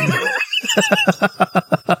brethren,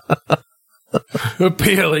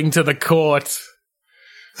 appealing to the court.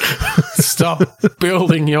 Stop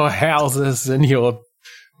building your houses and your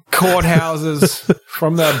courthouses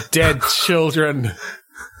from the dead children.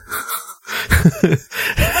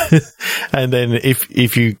 And then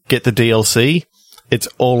if you get the DLC, it's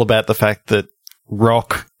all about the fact that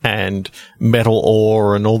rock and metal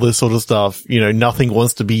ore and all this sort of stuff, you know, nothing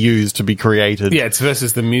wants to be used to be created. Yeah, it's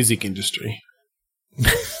versus the music industry.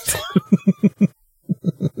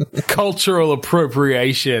 Cultural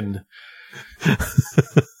appropriation.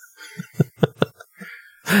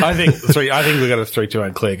 I think we got a 3-2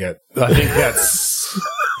 and clear it. I think that's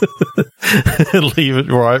leave it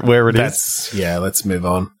right where it is. Yeah, let's move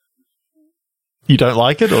on. You don't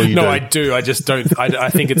like it, or you? No, don't? I do. I just don't. I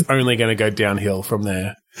think it's only going to go downhill from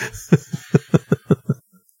there.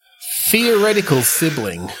 Theoretical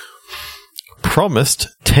sibling. Promised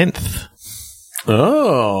 10th.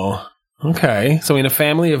 Oh, okay. So in a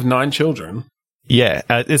family of 9 children. Yeah,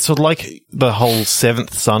 it's sort of like the whole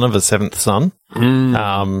 7th son of a 7th son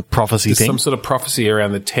prophecy There's thing. some sort of prophecy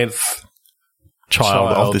around the 10th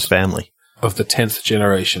child of this family. Of the 10th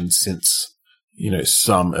generation since, you know,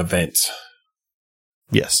 some event.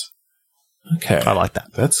 Yes. Okay. I like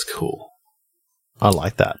that. That's cool. I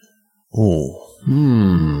like that. Ooh.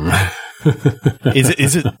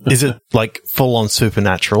 Is it like full on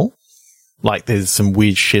supernatural? Like there's some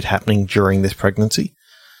weird shit happening during this pregnancy?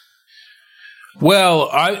 Well,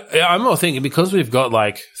 I'm more thinking because we've got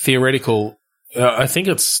like theoretical, I think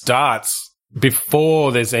it starts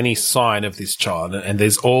before there's any sign of this child, and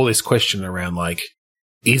there's all this question around like,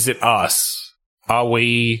 is it us?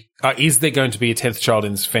 Is there going to be a 10th child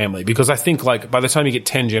in this family? Because I think like by the time you get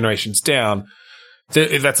 10 generations down,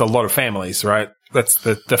 that's a lot of families, right? That's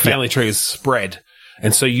the family tree is spread.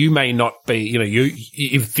 And so you may not be, you know,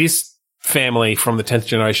 if this family from the 10th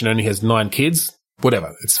generation only has 9 kids,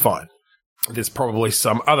 whatever, it's fine. There's probably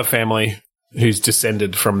some other family who's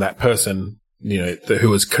descended from that person, you know, who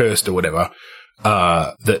was cursed or whatever,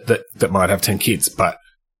 that might have 10 kids. But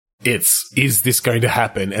is this going to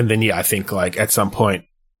happen? And then, yeah, I think like at some point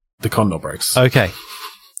the condom breaks. Okay.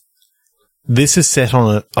 This is set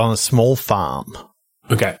on a small farm.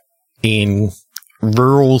 Okay. In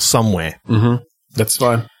rural somewhere. Mm-hmm. That's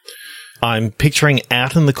fine. I'm picturing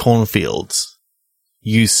out in the cornfields,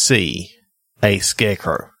 you see a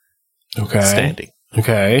scarecrow. Okay. Standing.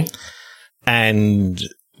 Okay. And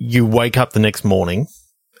you wake up the next morning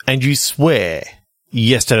and you swear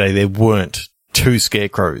yesterday there weren't 2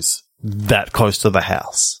 scarecrows that close to the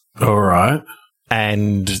house. All right.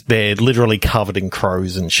 And they're literally covered in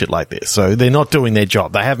crows and shit like this. So they're not doing their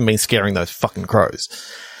job. They haven't been scaring those fucking crows.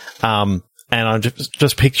 And I'm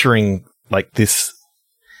just picturing like this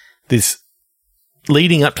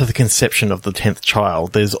leading up to the conception of the 10th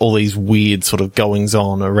child, there's all these weird sort of goings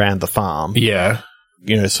on around the farm. Yeah.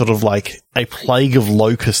 You know, sort of like a plague of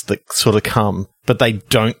locusts that sort of come, but they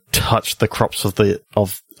don't touch the crops of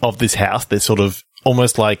this house. They're sort of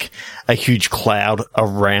almost like a huge cloud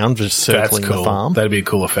around just circling the farm. That'd be a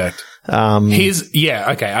cool effect.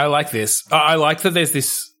 Okay, I like this. I like that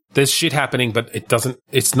there's shit happening, but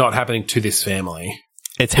it's not happening to this family.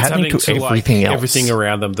 It's happening to everything else. Everything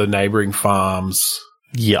around them, the neighboring farms.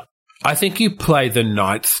 Yeah. I think you play the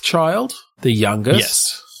 9th child, the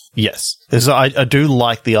youngest. Yes. So I do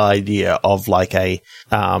like the idea of like a,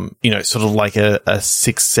 sort of like a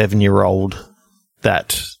 6-7-year-old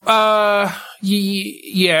that.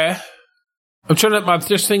 Yeah. I'm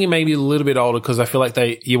just thinking maybe a little bit older because I feel like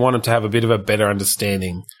you want them to have a bit of a better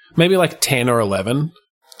understanding. Maybe like 10 or 11.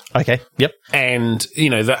 Okay. Yep. And, you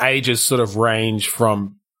know, the ages sort of range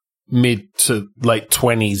from mid to late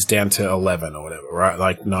 20s down to 11 or whatever, right?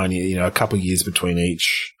 Like 9 years, you know, a couple of years between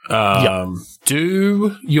each.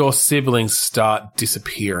 Do your siblings start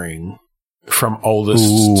disappearing from oldest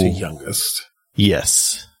to youngest?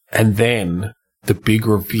 Yes. And then the big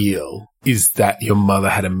reveal is that your mother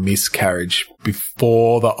had a miscarriage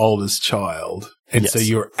before the oldest child. And so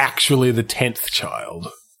you're actually the 10th child.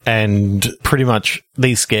 And pretty much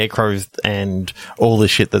these scarecrows and all the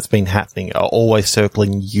shit that's been happening are always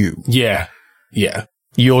circling you. Yeah. Yeah.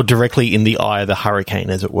 You're directly in the eye of the hurricane,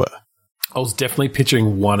 as it were. I was definitely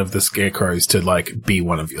picturing one of the scarecrows to like be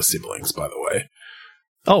one of your siblings, by the way.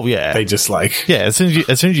 Oh yeah, They just like yeah. As soon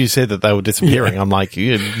as you said that they were disappearing, I'm like,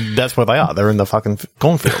 yeah, that's where they are. They're in the fucking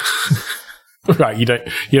cornfield. right. You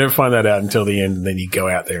don't find that out until the end, and then you go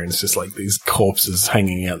out there and it's just like these corpses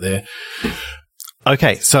hanging out there.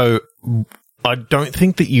 Okay, so I don't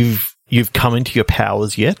think that you've come into your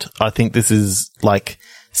powers yet. I think this is like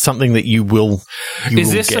something that you will get.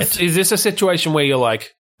 Is this a situation where you're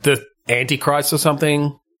like the Antichrist or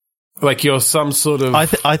something? Like you're some sort of...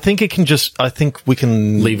 I think it can just... I think we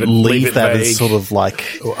can leave that vague, as sort of like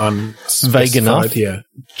vague enough. Yeah.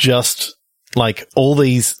 Just like all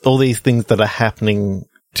these things that are happening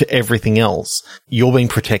to everything else, you're being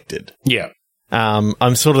protected. Yeah.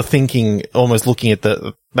 I'm sort of thinking, almost looking at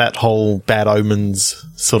that whole Bad Omens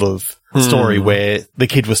sort of story where the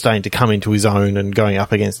kid was starting to come into his own and going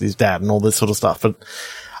up against his dad and all this sort of stuff. But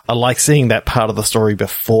I like seeing that part of the story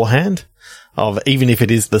beforehand. Of even if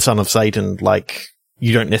it is the son of Satan, like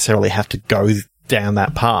you don't necessarily have to go down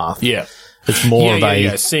that path. Yeah, it's more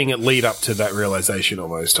of seeing it lead up to that realization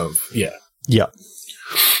almost of yeah.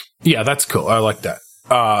 That's cool. I like that.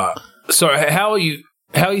 So how are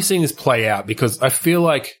you seeing this play out? Because I feel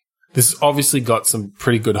like this obviously got some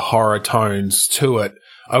pretty good horror tones to it.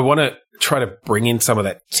 I want to try to bring in some of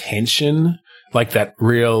that tension, like that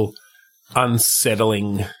real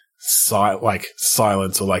unsettling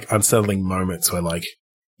silence or like unsettling moments where like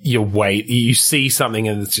you see something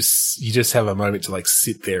and it's just you just have a moment to like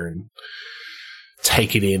sit there and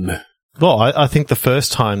take it in. Well, I think the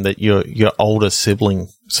first time that your older sibling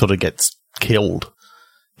sort of gets killed,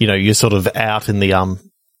 you know, you're sort of out in the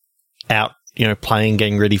playing,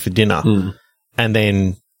 getting ready for dinner, and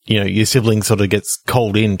then you know your sibling sort of gets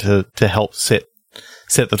called in to help set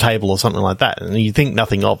the table or something like that, and you think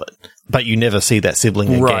nothing of it. But you never see that sibling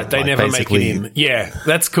again. Right, they never make it in. Yeah,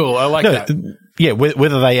 that's cool. I like that. Yeah,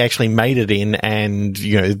 whether they actually made it in and,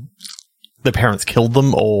 you know, the parents killed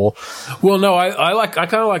them or... Well, no, I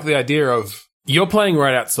kind of like the idea of you're playing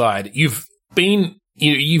right outside. You've been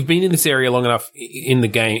in this area long enough in the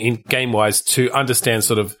game-wise to understand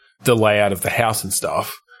sort of the layout of the house and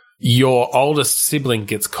stuff. Your oldest sibling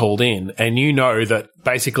gets called in and you know that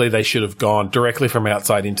basically they should have gone directly from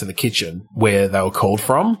outside into the kitchen where they were called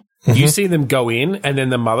from. Mm-hmm. You see them go in and then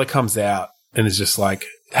the mother comes out and is just like,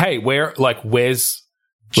 hey, where's Jimmy?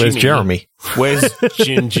 Where's Jeremy? Where's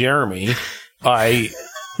Jeremy? I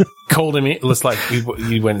called him in. It's like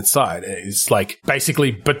you went inside. It's like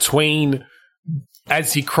basically between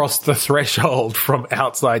as he crossed the threshold from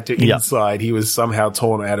outside to inside, he was somehow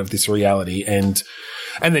torn out of this reality. And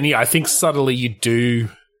then, I think subtly you do.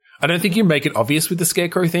 I don't think you make it obvious with the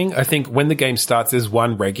scarecrow thing. I think when the game starts, there's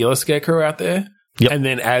one regular scarecrow out there. Yep. And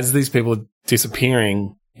then as these people are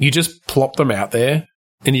disappearing, you just plop them out there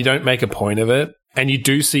and you don't make a point of it. And you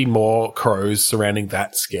do see more crows surrounding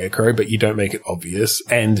that scarecrow, but you don't make it obvious.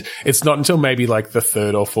 And it's not until maybe like the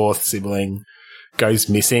third or fourth sibling goes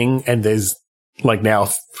missing and there's like now,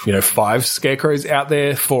 5 scarecrows out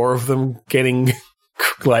there, 4 of them getting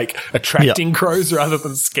like attracting crows rather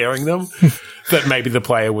than scaring them, that maybe the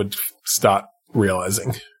player would start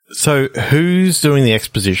realizing. So who's doing the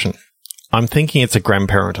exposition? I'm thinking it's a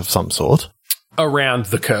grandparent of some sort. Around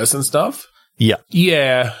the curse and stuff? Yeah.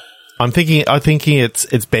 Yeah. I'm thinking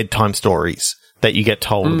it's bedtime stories that you get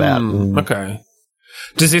told about. Okay.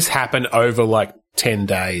 Does this happen over like 10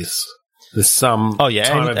 days? There's some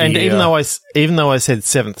time of and year. even though I said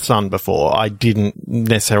seventh son before, I didn't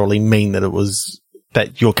necessarily mean that it was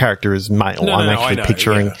that your character is male. I'm actually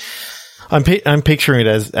picturing I'm picturing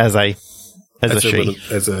it as a she.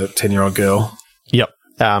 As a 10-year-old girl. Yep.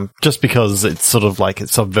 Just because it's sort of like it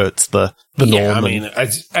subverts the norm. Yeah, I mean,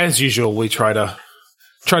 as usual, we try to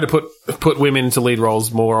put women into lead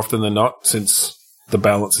roles more often than not, since the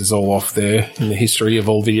balance is all off there in the history of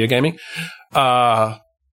all video gaming.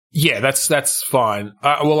 Yeah, that's fine.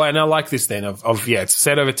 Well, and I like this then of it's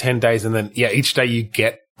set over 10 days, and then each day you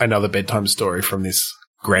get another bedtime story from this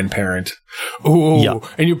grandparent. Ooh,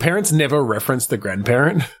 and your parents never reference the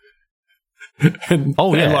grandparent. And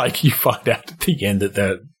like you find out at the end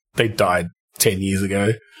that they died 10 years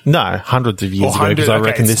ago. No, hundreds of years ago, because I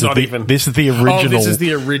reckon this is the original. Oh, this is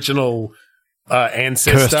the original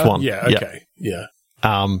ancestor. Cursed one. Yeah. Okay. Yeah.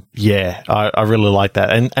 I really like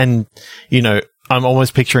that, and I'm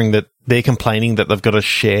almost picturing that they're complaining that they've got to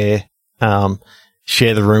share the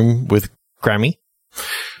room with Grammy.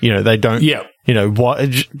 They don't. Yeah. Why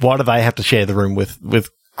do they have to share the room with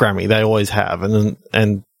Grammy? They always have,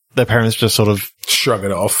 and their parents just sort of shrug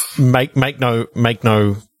it off, make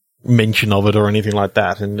no mention of it or anything like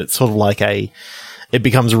that, and it's sort of like it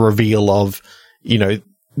becomes a reveal of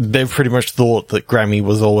they've pretty much thought that Grammy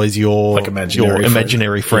was always your Like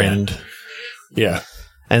imaginary friend. Yeah.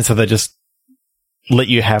 And so they just let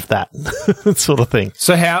you have that sort of thing.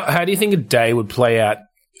 So how do you think a day would play out,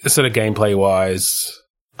 sort of gameplay wise?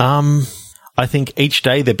 I think each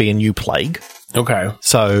day there'd be a new plague. Okay.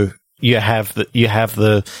 So you have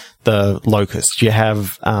the locusts, you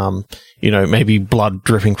have, maybe blood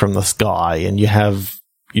dripping from the sky, and you have,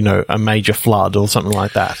 a major flood or something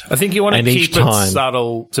like that. I think you want to keep it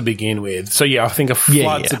subtle to begin with. So yeah, I think a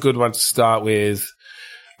flood's a good one to start with.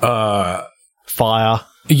 Fire.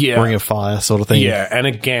 Yeah. Ring of fire sort of thing. Yeah. And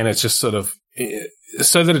again, it's just sort of,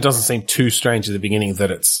 so that it doesn't seem too strange at the beginning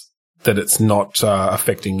that it's not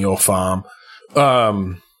affecting your farm.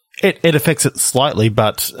 It affects it slightly,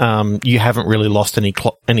 but you haven't really lost any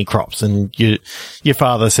crops, and your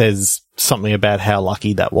father says something about how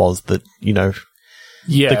lucky that was that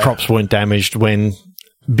the crops weren't damaged when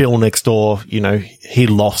Bill next door, he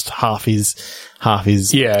lost half his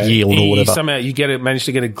yield or whatever. Somehow you manage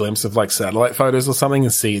to get a glimpse of like satellite photos or something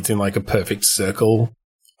and see it's in like a perfect circle,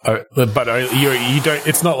 but you don't.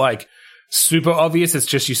 It's not like super obvious. It's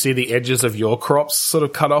just you see the edges of your crops sort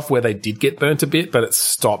of cut off where they did get burnt a bit, but it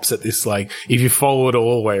stops at this, like, if you follow it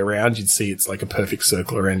all the way around, you'd see it's like a perfect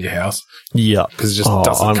circle around your house. Yeah. Because it just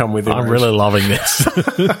doesn't come with it. I'm really loving this.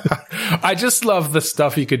 I just love the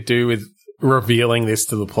stuff you could do with revealing this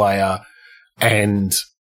to the player. And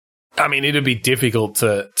I mean, it'd be difficult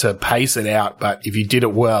to pace it out, but if you did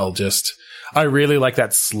it well, I really like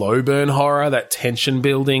that slow burn horror, that tension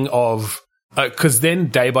building of, because then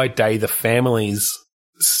day by day, the family's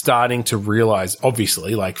starting to realize,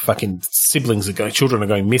 obviously, like fucking children are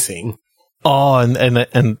going missing. Oh,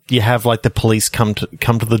 and you have like the police come to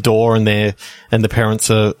the door, and the parents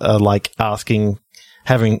are like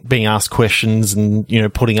being asked questions,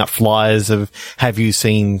 and putting up flyers of have you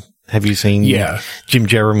seen Jim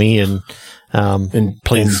Jeremy and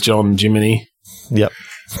please and John Jiminy. Yep.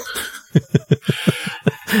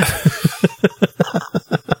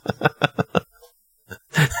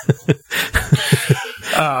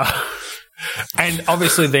 And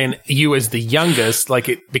obviously then you as the youngest, like,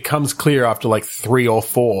 it becomes clear after like 3 or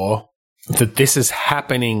 4 that this is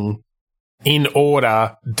happening in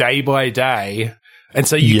order day by day. And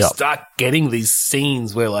so you start getting these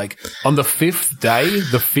scenes where, like, on the 5th day,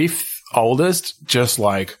 the 5th oldest just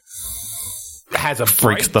like has a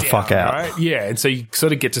freaks the fuck out. Right? Yeah. And so you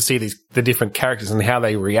sort of get to see the different characters and how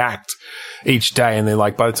they react each day. And then,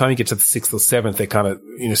 like, by the time you get to the 6th or 7th, they're kind of,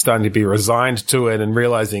 starting to be resigned to it and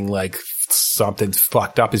realizing, like, something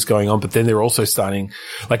fucked up is going on. But then they're also starting,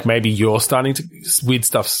 like, maybe weird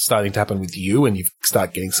stuff's starting to happen with you, and you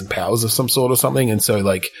start getting some powers of some sort or something. And so,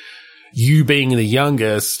 like, you being the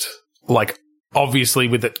youngest, like, obviously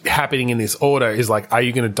with it happening in this order is like, are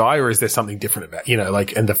you going to die, or is there something different about,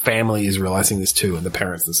 like, and the family is realizing this too, and the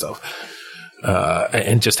parents and stuff.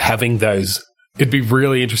 And just having those, it'd be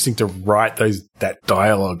really interesting to write that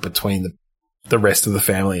dialogue between the rest of the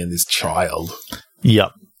family and this child.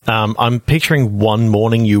 Yep. I'm picturing one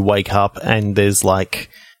morning you wake up and there's, like,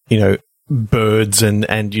 birds and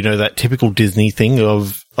that typical Disney thing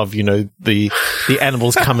of the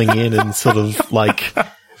animals coming in and sort of like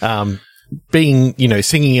being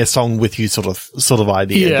singing a song with you sort of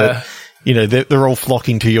idea. Yeah. But, they're all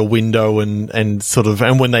flocking to your window and sort of,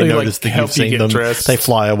 and when they notice that you've seen them, they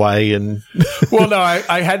fly away. And well, no,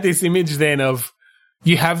 I had this image then of,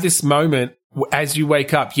 you have this moment as you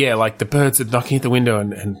wake up, like the birds are knocking at the window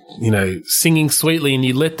and singing sweetly, and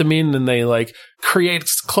you let them in and they, like, create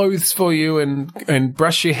clothes for you and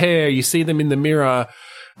brush your hair. You see them in the mirror,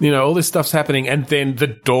 all this stuff's happening. And then the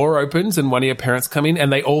door opens and one of your parents come in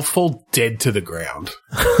and they all fall dead to the ground.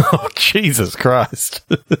 Oh, Jesus Christ.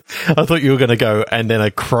 I thought you were going to go, and then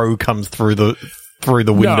a crow comes through the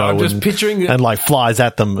window. No, I'm just picturing and like flies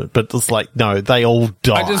at them, but it's like, no, they all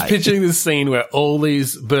die. I'm just picturing this scene where all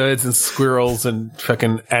these birds and squirrels and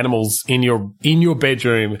fucking animals in your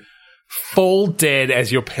bedroom fall dead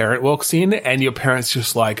as your parent walks in, and your parents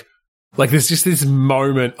just like there's just this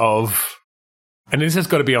moment of, and this has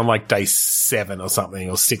got to be on like day 7 or something,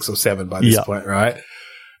 or 6 or 7 by this point, right?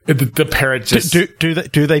 The parent just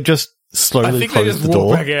do they just slowly close the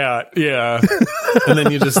door? I think they just walk back out, yeah. And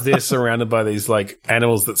then you're just there surrounded by these, like,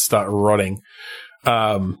 animals that start rotting.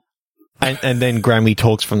 And then Grammy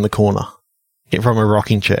talks from the corner, from a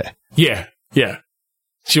rocking chair. Yeah.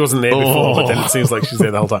 She wasn't there before, but then it seems like she's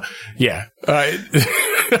there the whole time. Yeah.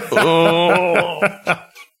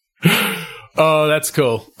 Oh, that's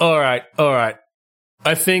cool. All right.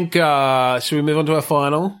 I think, should we move on to our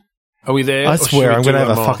final? Are we there? I swear I'm going to have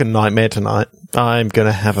a fucking nightmare tonight. I'm going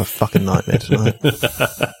to have a fucking nightmare tonight.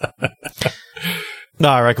 No,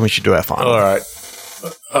 I reckon we should do our final. All right.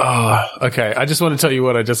 Okay. I just want to tell you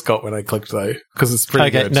what I just got when I clicked, though, because it's pretty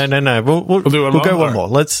good. No. We'll do one more? go one All more.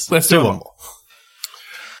 Let's do one more.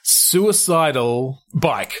 Suicidal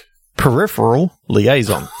bike. Peripheral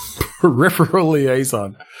liaison. Peripheral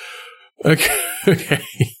liaison. Okay.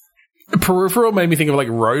 Peripheral made me think of like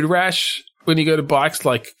road rash when you go to bikes,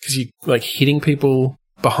 like because you like hitting people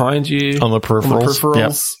behind you on the peripherals.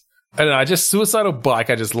 Yep. I don't know. Just suicidal bike.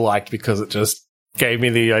 I just liked because it just gave me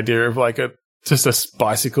the idea of like just a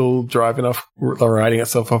bicycle driving off, riding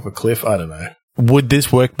itself off a cliff. I don't know. Would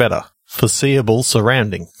this work better? Foreseeable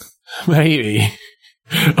surrounding. Maybe.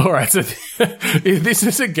 All right. So this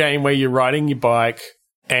is a game where you're riding your bike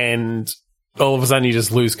and all of a sudden you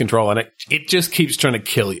just lose control and it just keeps trying to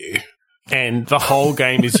kill you. And the whole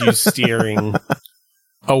game is you steering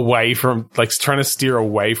away from, like, trying to steer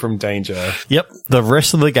away from danger. Yep. The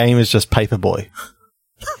rest of the game is just Paperboy.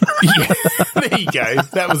 Yeah, there you go.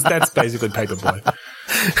 That's basically Paperboy.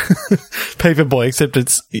 Paperboy, except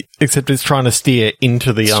it's trying to steer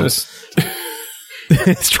into the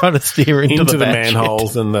it's trying to steer into the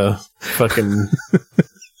manholes and the fucking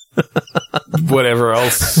whatever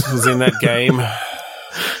else was in that game.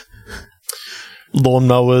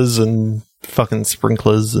 Lawnmowers and fucking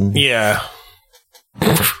sprinklers and yeah.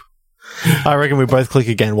 I reckon we both click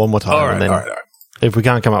again one more time. All right, and then all right. If we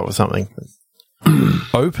can't come up with something.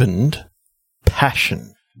 Opened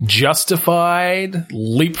passion. Justified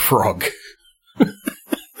leapfrog.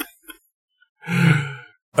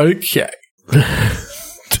 Okay.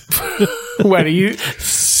 What are you?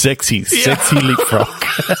 Sexy leapfrog.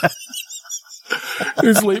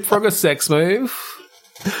 Is leapfrog a sex move?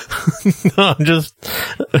 No,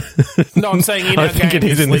 I'm saying in our I think game it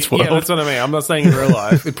is in this world. Yeah, that's what I mean. I'm not saying in real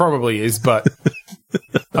life. It probably is, but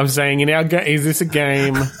I'm saying in our game, is this a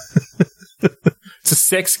game? It's a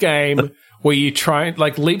sex game where you try and,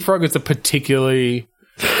 like, leapfrog is a particularly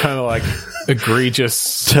kind of like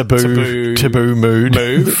egregious taboo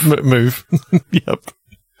move. Yep.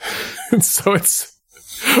 And so it's,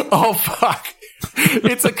 oh fuck,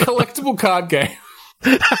 it's a collectible card game.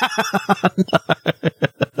 No.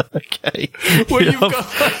 Okay. Where you've got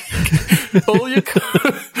like, all your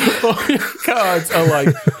cards are like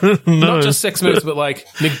not just sex moves, but like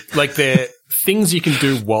they're things you can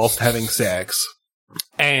do whilst having sex,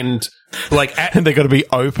 and like and they're got to be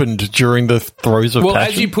opened during the throes of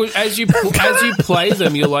passion. as you play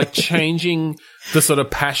them, you're like changing the sort of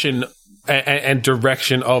passion and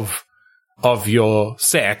direction of your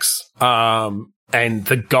sex. And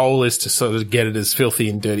the goal is to sort of get it as filthy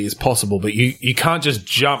and dirty as possible, but you can't just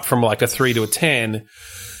jump from like a 3 to a 10,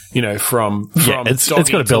 from it's got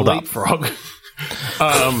to build up. Leapfrog.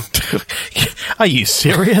 Are you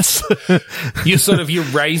serious? You're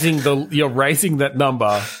raising that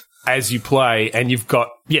number as you play, and you've got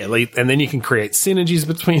and then you can create synergies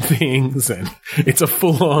between things, and it's a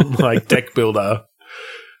full on like deck builder.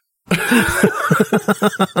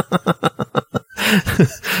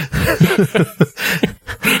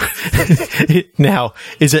 Now,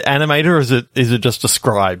 is it animated or is it just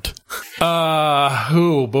described?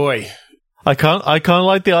 Oh boy. I kind of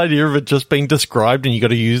like the idea of it just being described, and you got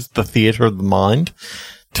to use the theater of the mind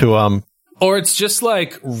to or it's just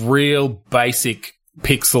like real basic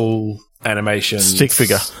pixel animation stick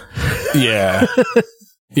figure. Yeah.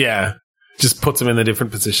 Yeah. Just puts them in the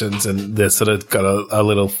different positions, and they're sort of got a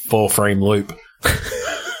little 4-frame loop.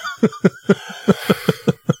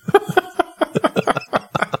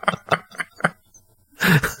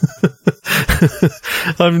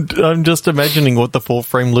 I'm just imagining what the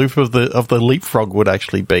 4-frame loop of the leapfrog would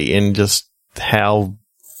actually be, and just how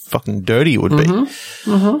fucking dirty it would be.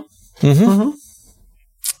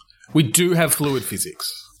 We do have fluid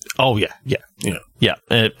physics. Oh yeah.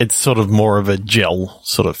 It's sort of more of a gel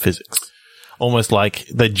sort of physics, almost like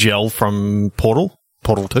the gel from Portal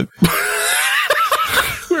 2.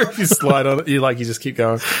 Where if you slide on it, you just keep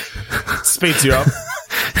going. Speeds you up.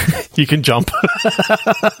 You can jump.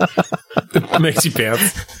 It makes you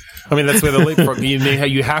bounce. I mean, that's where the leapfrog,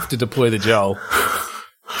 you have to deploy the gel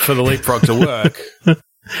for the leapfrog to work.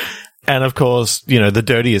 And of course, the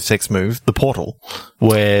dirtiest sex move, the portal,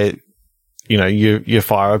 where, you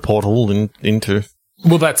fire a portal into.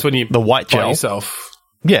 Well, that's when you the white gel yourself.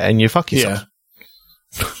 Yeah, and you fuck yourself.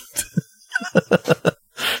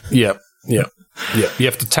 Yeah. Yep. You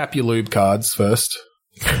have to tap your lube cards first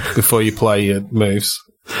before you play your moves.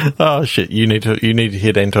 Oh shit! You need to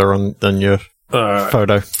hit enter on your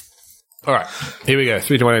photo. All right, here we go.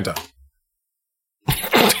 3, 2, 1, enter.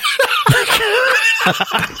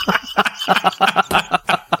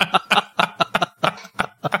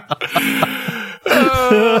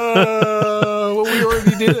 Well, we were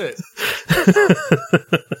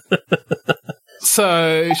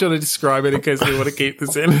So, should I describe it in case we want to keep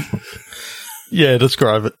this in? Yeah,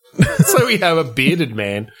 describe it. So we have a bearded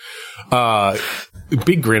man,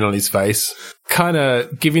 big grin on his face, kind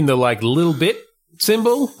of giving the like little bit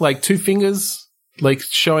symbol, like 2 fingers, like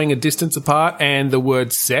showing a distance apart, and the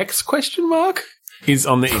word sex ? Is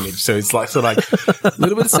on the image. So it's like sort of like a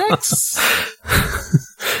little bit of sex.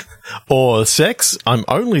 Or sex, I'm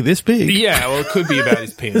only this big. Yeah, well, it could be about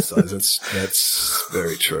his penis size. That's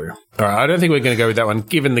very true. All right, I don't think we're going to go with that one,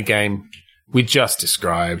 given the game we just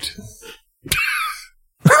described.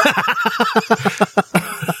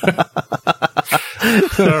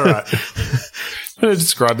 All right. I'm going to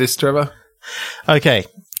describe this, Trevor. Okay.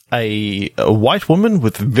 A white woman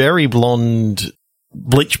with very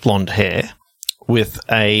bleach blonde hair with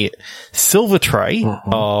a silver tray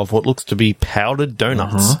of what looks to be powdered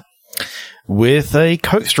donuts with a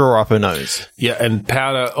Coke straw up her nose. Yeah, and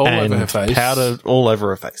powder all over her face. Powder all over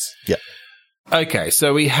her face. Yeah. Okay,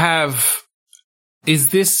 so we have... Is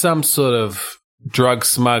this some sort of drug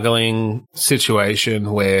smuggling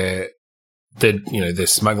situation where they're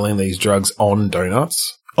smuggling these drugs on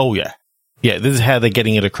donuts? Oh, yeah. Yeah, this is how they're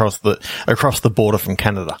getting it across the border from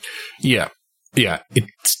Canada. Yeah. Yeah.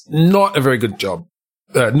 It's not a very good job.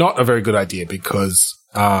 Not a very good idea because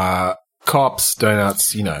cops,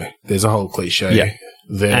 donuts, there's a whole cliche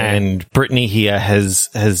there. And Brittany here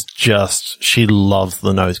has just, she loves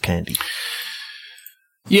the nose candy.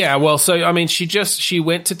 Yeah, well, so, I mean, she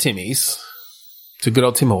went to Timmy's, to good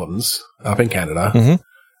old Tim Hortons up in Canada. Mm-hmm.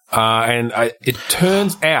 And it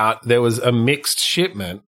turns out there was a mixed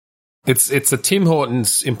shipment. It's a Tim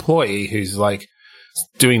Hortons employee who's like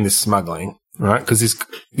doing this smuggling, right? Because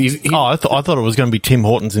I thought it was going to be Tim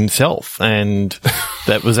Hortons himself, and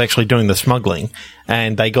that was actually doing the smuggling,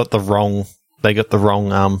 and they got the wrong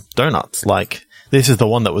donuts. Like, this is the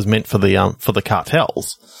one that was meant for the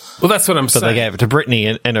cartels. Well, that's what I'm saying. But they gave it to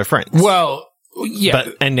Brittany and her friends. Well, yeah.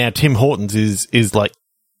 And now Tim Hortons is like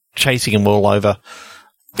chasing him all over.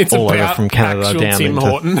 It's all about over from Canada down Tim into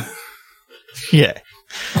Horton. Yeah.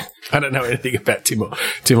 I don't know anything about Tim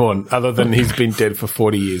Horton other than he's been dead for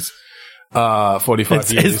 40 years.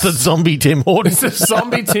 45 years. It's the zombie Tim Horton. It's the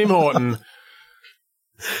zombie Tim Horton.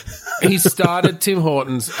 He started Tim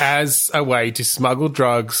Hortons as a way to smuggle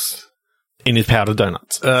drugs in his powdered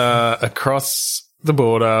donuts across the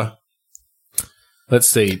border. Let's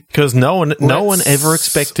see. Because no one ever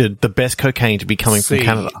expected the best cocaine to be coming from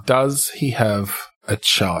Canada. Does he have a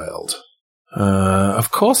child?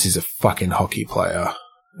 Of course he's a fucking hockey player.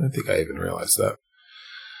 I don't think I even realised that.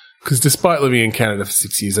 Because despite living in Canada for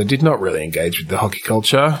 6 years, I did not really engage with the hockey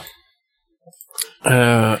culture.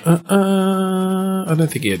 I don't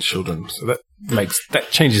think he had children, so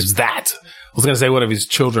that changes that. I was going to say one of his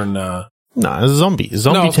children... no, a zombie.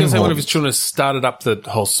 No, I was going to say one of his children has started up the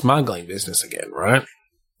whole smuggling business again, right?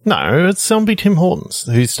 No, it's zombie Tim Hortons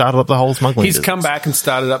who started up the whole smuggling business. He's come back and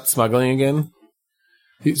started up smuggling again?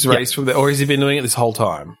 He's raised from there, or has he been doing it this whole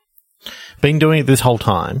time? Been doing it this whole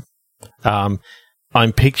time.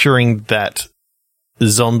 I'm picturing that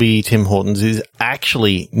zombie Tim Hortons is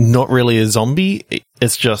actually not really a zombie.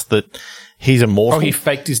 It's just that he's immortal. Oh, he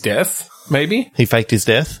faked his death, maybe? He faked his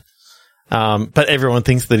death. But everyone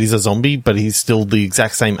thinks that he's a zombie, but he's still the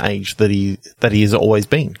exact same age that he has always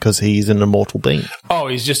been, because he's an immortal being. Oh,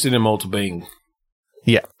 he's just an immortal being.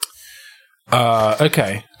 Yeah.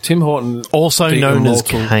 Okay. Tim Horton, also known as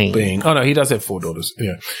Kane. Being. Oh no, he does have 4 daughters.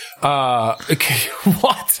 Yeah. Okay.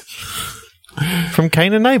 What? From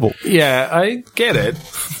Cain and Abel. Yeah, I get it.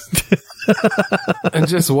 And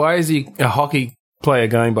just why is he a hockey player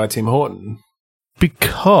going by Tim Horton?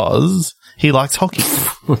 Because he likes hockey.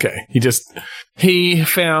 Okay. He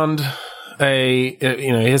found he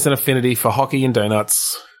has an affinity for hockey and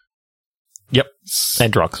donuts. Yep.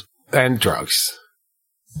 And drugs.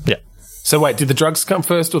 Yeah. So wait, did the drugs come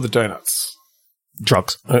first or the donuts?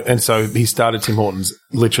 Drugs. And so he started Tim Hortons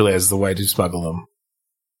literally as the way to smuggle them.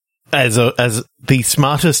 As the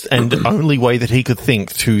smartest and only way that he could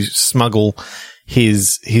think to smuggle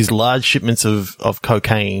his large shipments of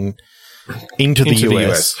cocaine into the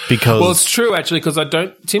US. Because, well, it's true actually, because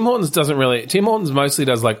Tim Hortons mostly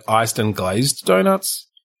does like iced and glazed donuts,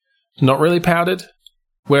 not really powdered.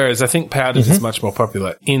 Whereas I think powdered is much more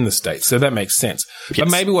popular in the States, so that makes sense. Yes.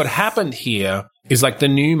 But maybe what happened here is like the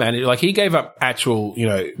new manager, like he gave up actual,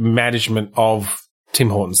 management of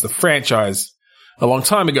Tim Hortons, the franchise, a long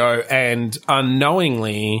time ago, and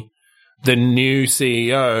unknowingly the new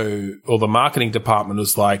CEO or the marketing department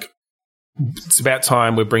was like, it's about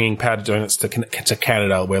time we're bringing powdered donuts to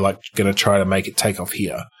Canada. We're like going to try to make it take off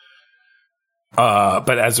here.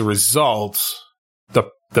 But as a result,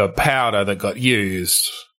 the powder that got used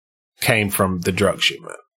came from the drug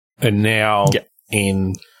shipment. And now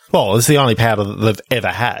Well, it's the only powder that they've ever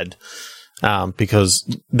had, because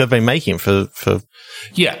they've been making it for so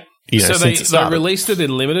they released it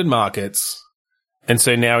in limited markets, and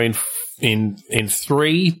so now in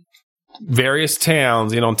 3 various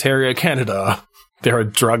towns in Ontario, Canada, there are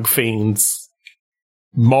drug fiends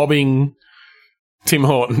mobbing Tim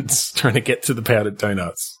Hortons trying to get to the powdered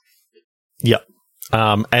donuts. Yep.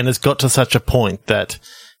 And it's got to such a point that,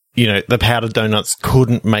 the powdered donuts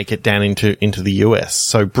couldn't make it down into the US.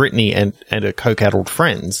 So Brittany and her coke-addled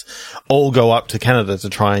friends all go up to Canada to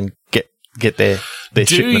try and get their shipment back.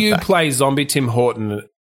 Do you play Zombie Tim Horton?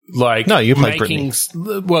 No, you play Brittany.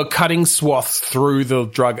 Cutting swaths through the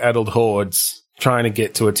drug-addled hordes trying to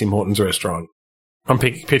get to a Tim Hortons restaurant. I'm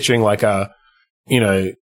picturing like a,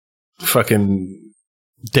 fucking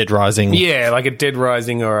Dead Rising. Yeah, like a Dead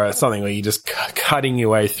Rising or something where you're just cutting your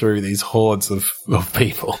way through these hordes of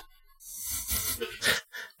people.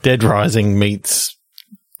 Dead Rising meets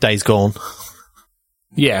Days Gone.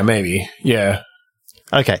 Yeah, maybe. Yeah.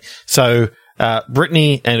 Okay, so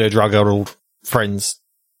Brittany and her drug-addled friends,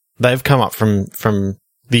 they've come up from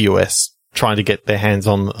the US trying to get their hands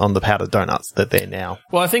on the powdered donuts that they're now.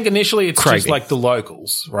 Well, I think initially it's craving. Just like the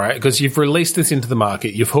locals, right? Because you've released this into the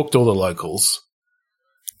market, you've hooked all the locals.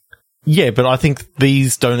 Yeah, but I think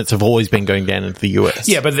these donuts have always been going down into the US.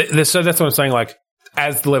 Yeah, but so that's what I'm saying. Like,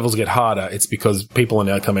 as the levels get harder, it's because people are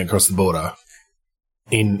now coming across the border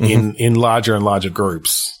in larger and larger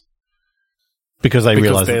groups. Because they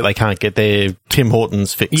realise that they can't get their Tim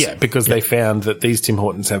Hortons fixed. Yeah, because they found that these Tim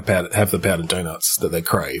Hortons have the powdered donuts that they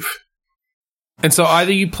crave. And so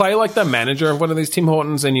either you play like the manager of one of these Tim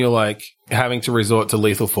Hortons and you're like having to resort to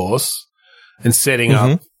lethal force and setting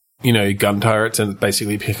up, gun turrets, and it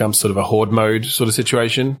basically becomes sort of a horde mode sort of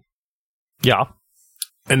situation. Yeah.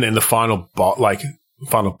 And then the final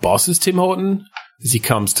boss is Tim Horton as he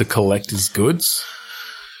comes to collect his goods.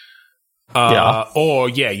 Or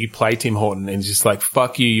you play Tim Horton and just like,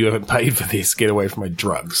 fuck you, you haven't paid for this, get away from my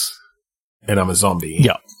drugs. And I'm a zombie.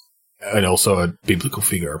 Yeah. And also a biblical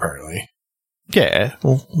figure, apparently. Yeah,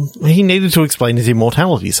 well, he needed to explain his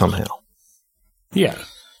immortality somehow. Yeah,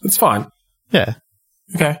 that's fine. Yeah.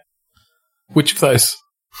 Okay. Which of those?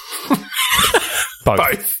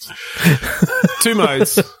 Both. 2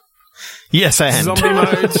 modes. Yes, and. Zombie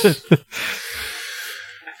mode.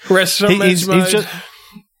 Restaurant mode.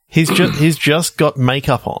 He's just got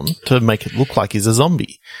makeup on to make it look like he's a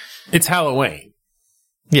zombie. It's Halloween.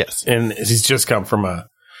 Yes. And he's just come from a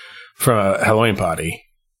Halloween party.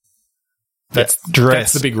 That's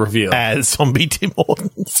the big reveal. As zombie Tim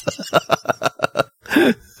Hortons.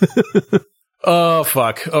 Oh,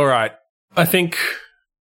 fuck. All right. I think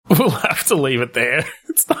we'll have to leave it there.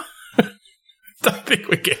 I don't think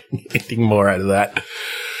we're getting anything more out of that.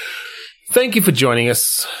 Thank you for joining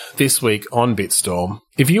us this week on Bitstorm.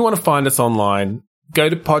 If you want to find us online, go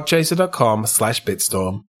to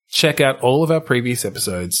podchaser.com/Bitstorm. Check out all of our previous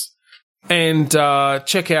episodes. And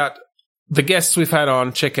check out the guests we've had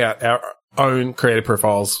on. Check out our own creator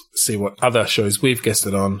profiles. See what other shows we've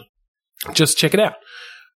guested on. Just check it out.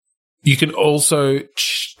 You can also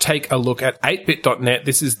take a look at 8bit.net.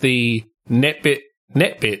 This is the NetBit.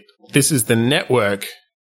 This is the network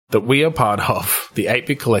that we are part of, the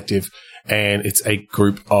 8-Bit Collective, and it's a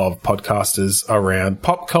group of podcasters around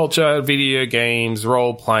pop culture, video games,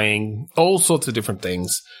 role-playing, all sorts of different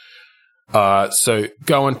things. So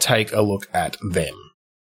go and take a look at them.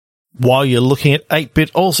 While you're looking at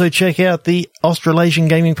 8-Bit, also check out the Australasian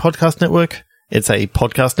Gaming Podcast Network. It's a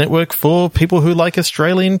podcast network for people who like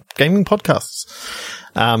Australian gaming podcasts.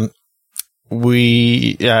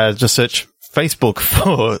 We just search Facebook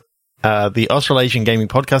for the Australasian Gaming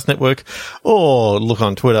Podcast Network, or look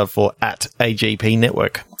on Twitter for @AGP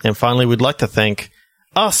Network. And finally, we'd like to thank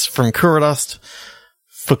us from Kuradust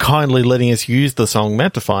for kindly letting us use the song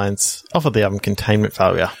Mount Defiance off of the album Containment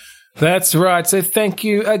Failure. That's right. So thank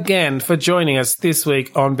you again for joining us this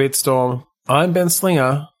week on Bitstorm. I'm Ben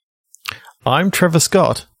Slinger. I'm Trevor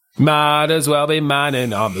Scott. Might as well be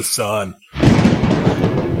mining on the sun.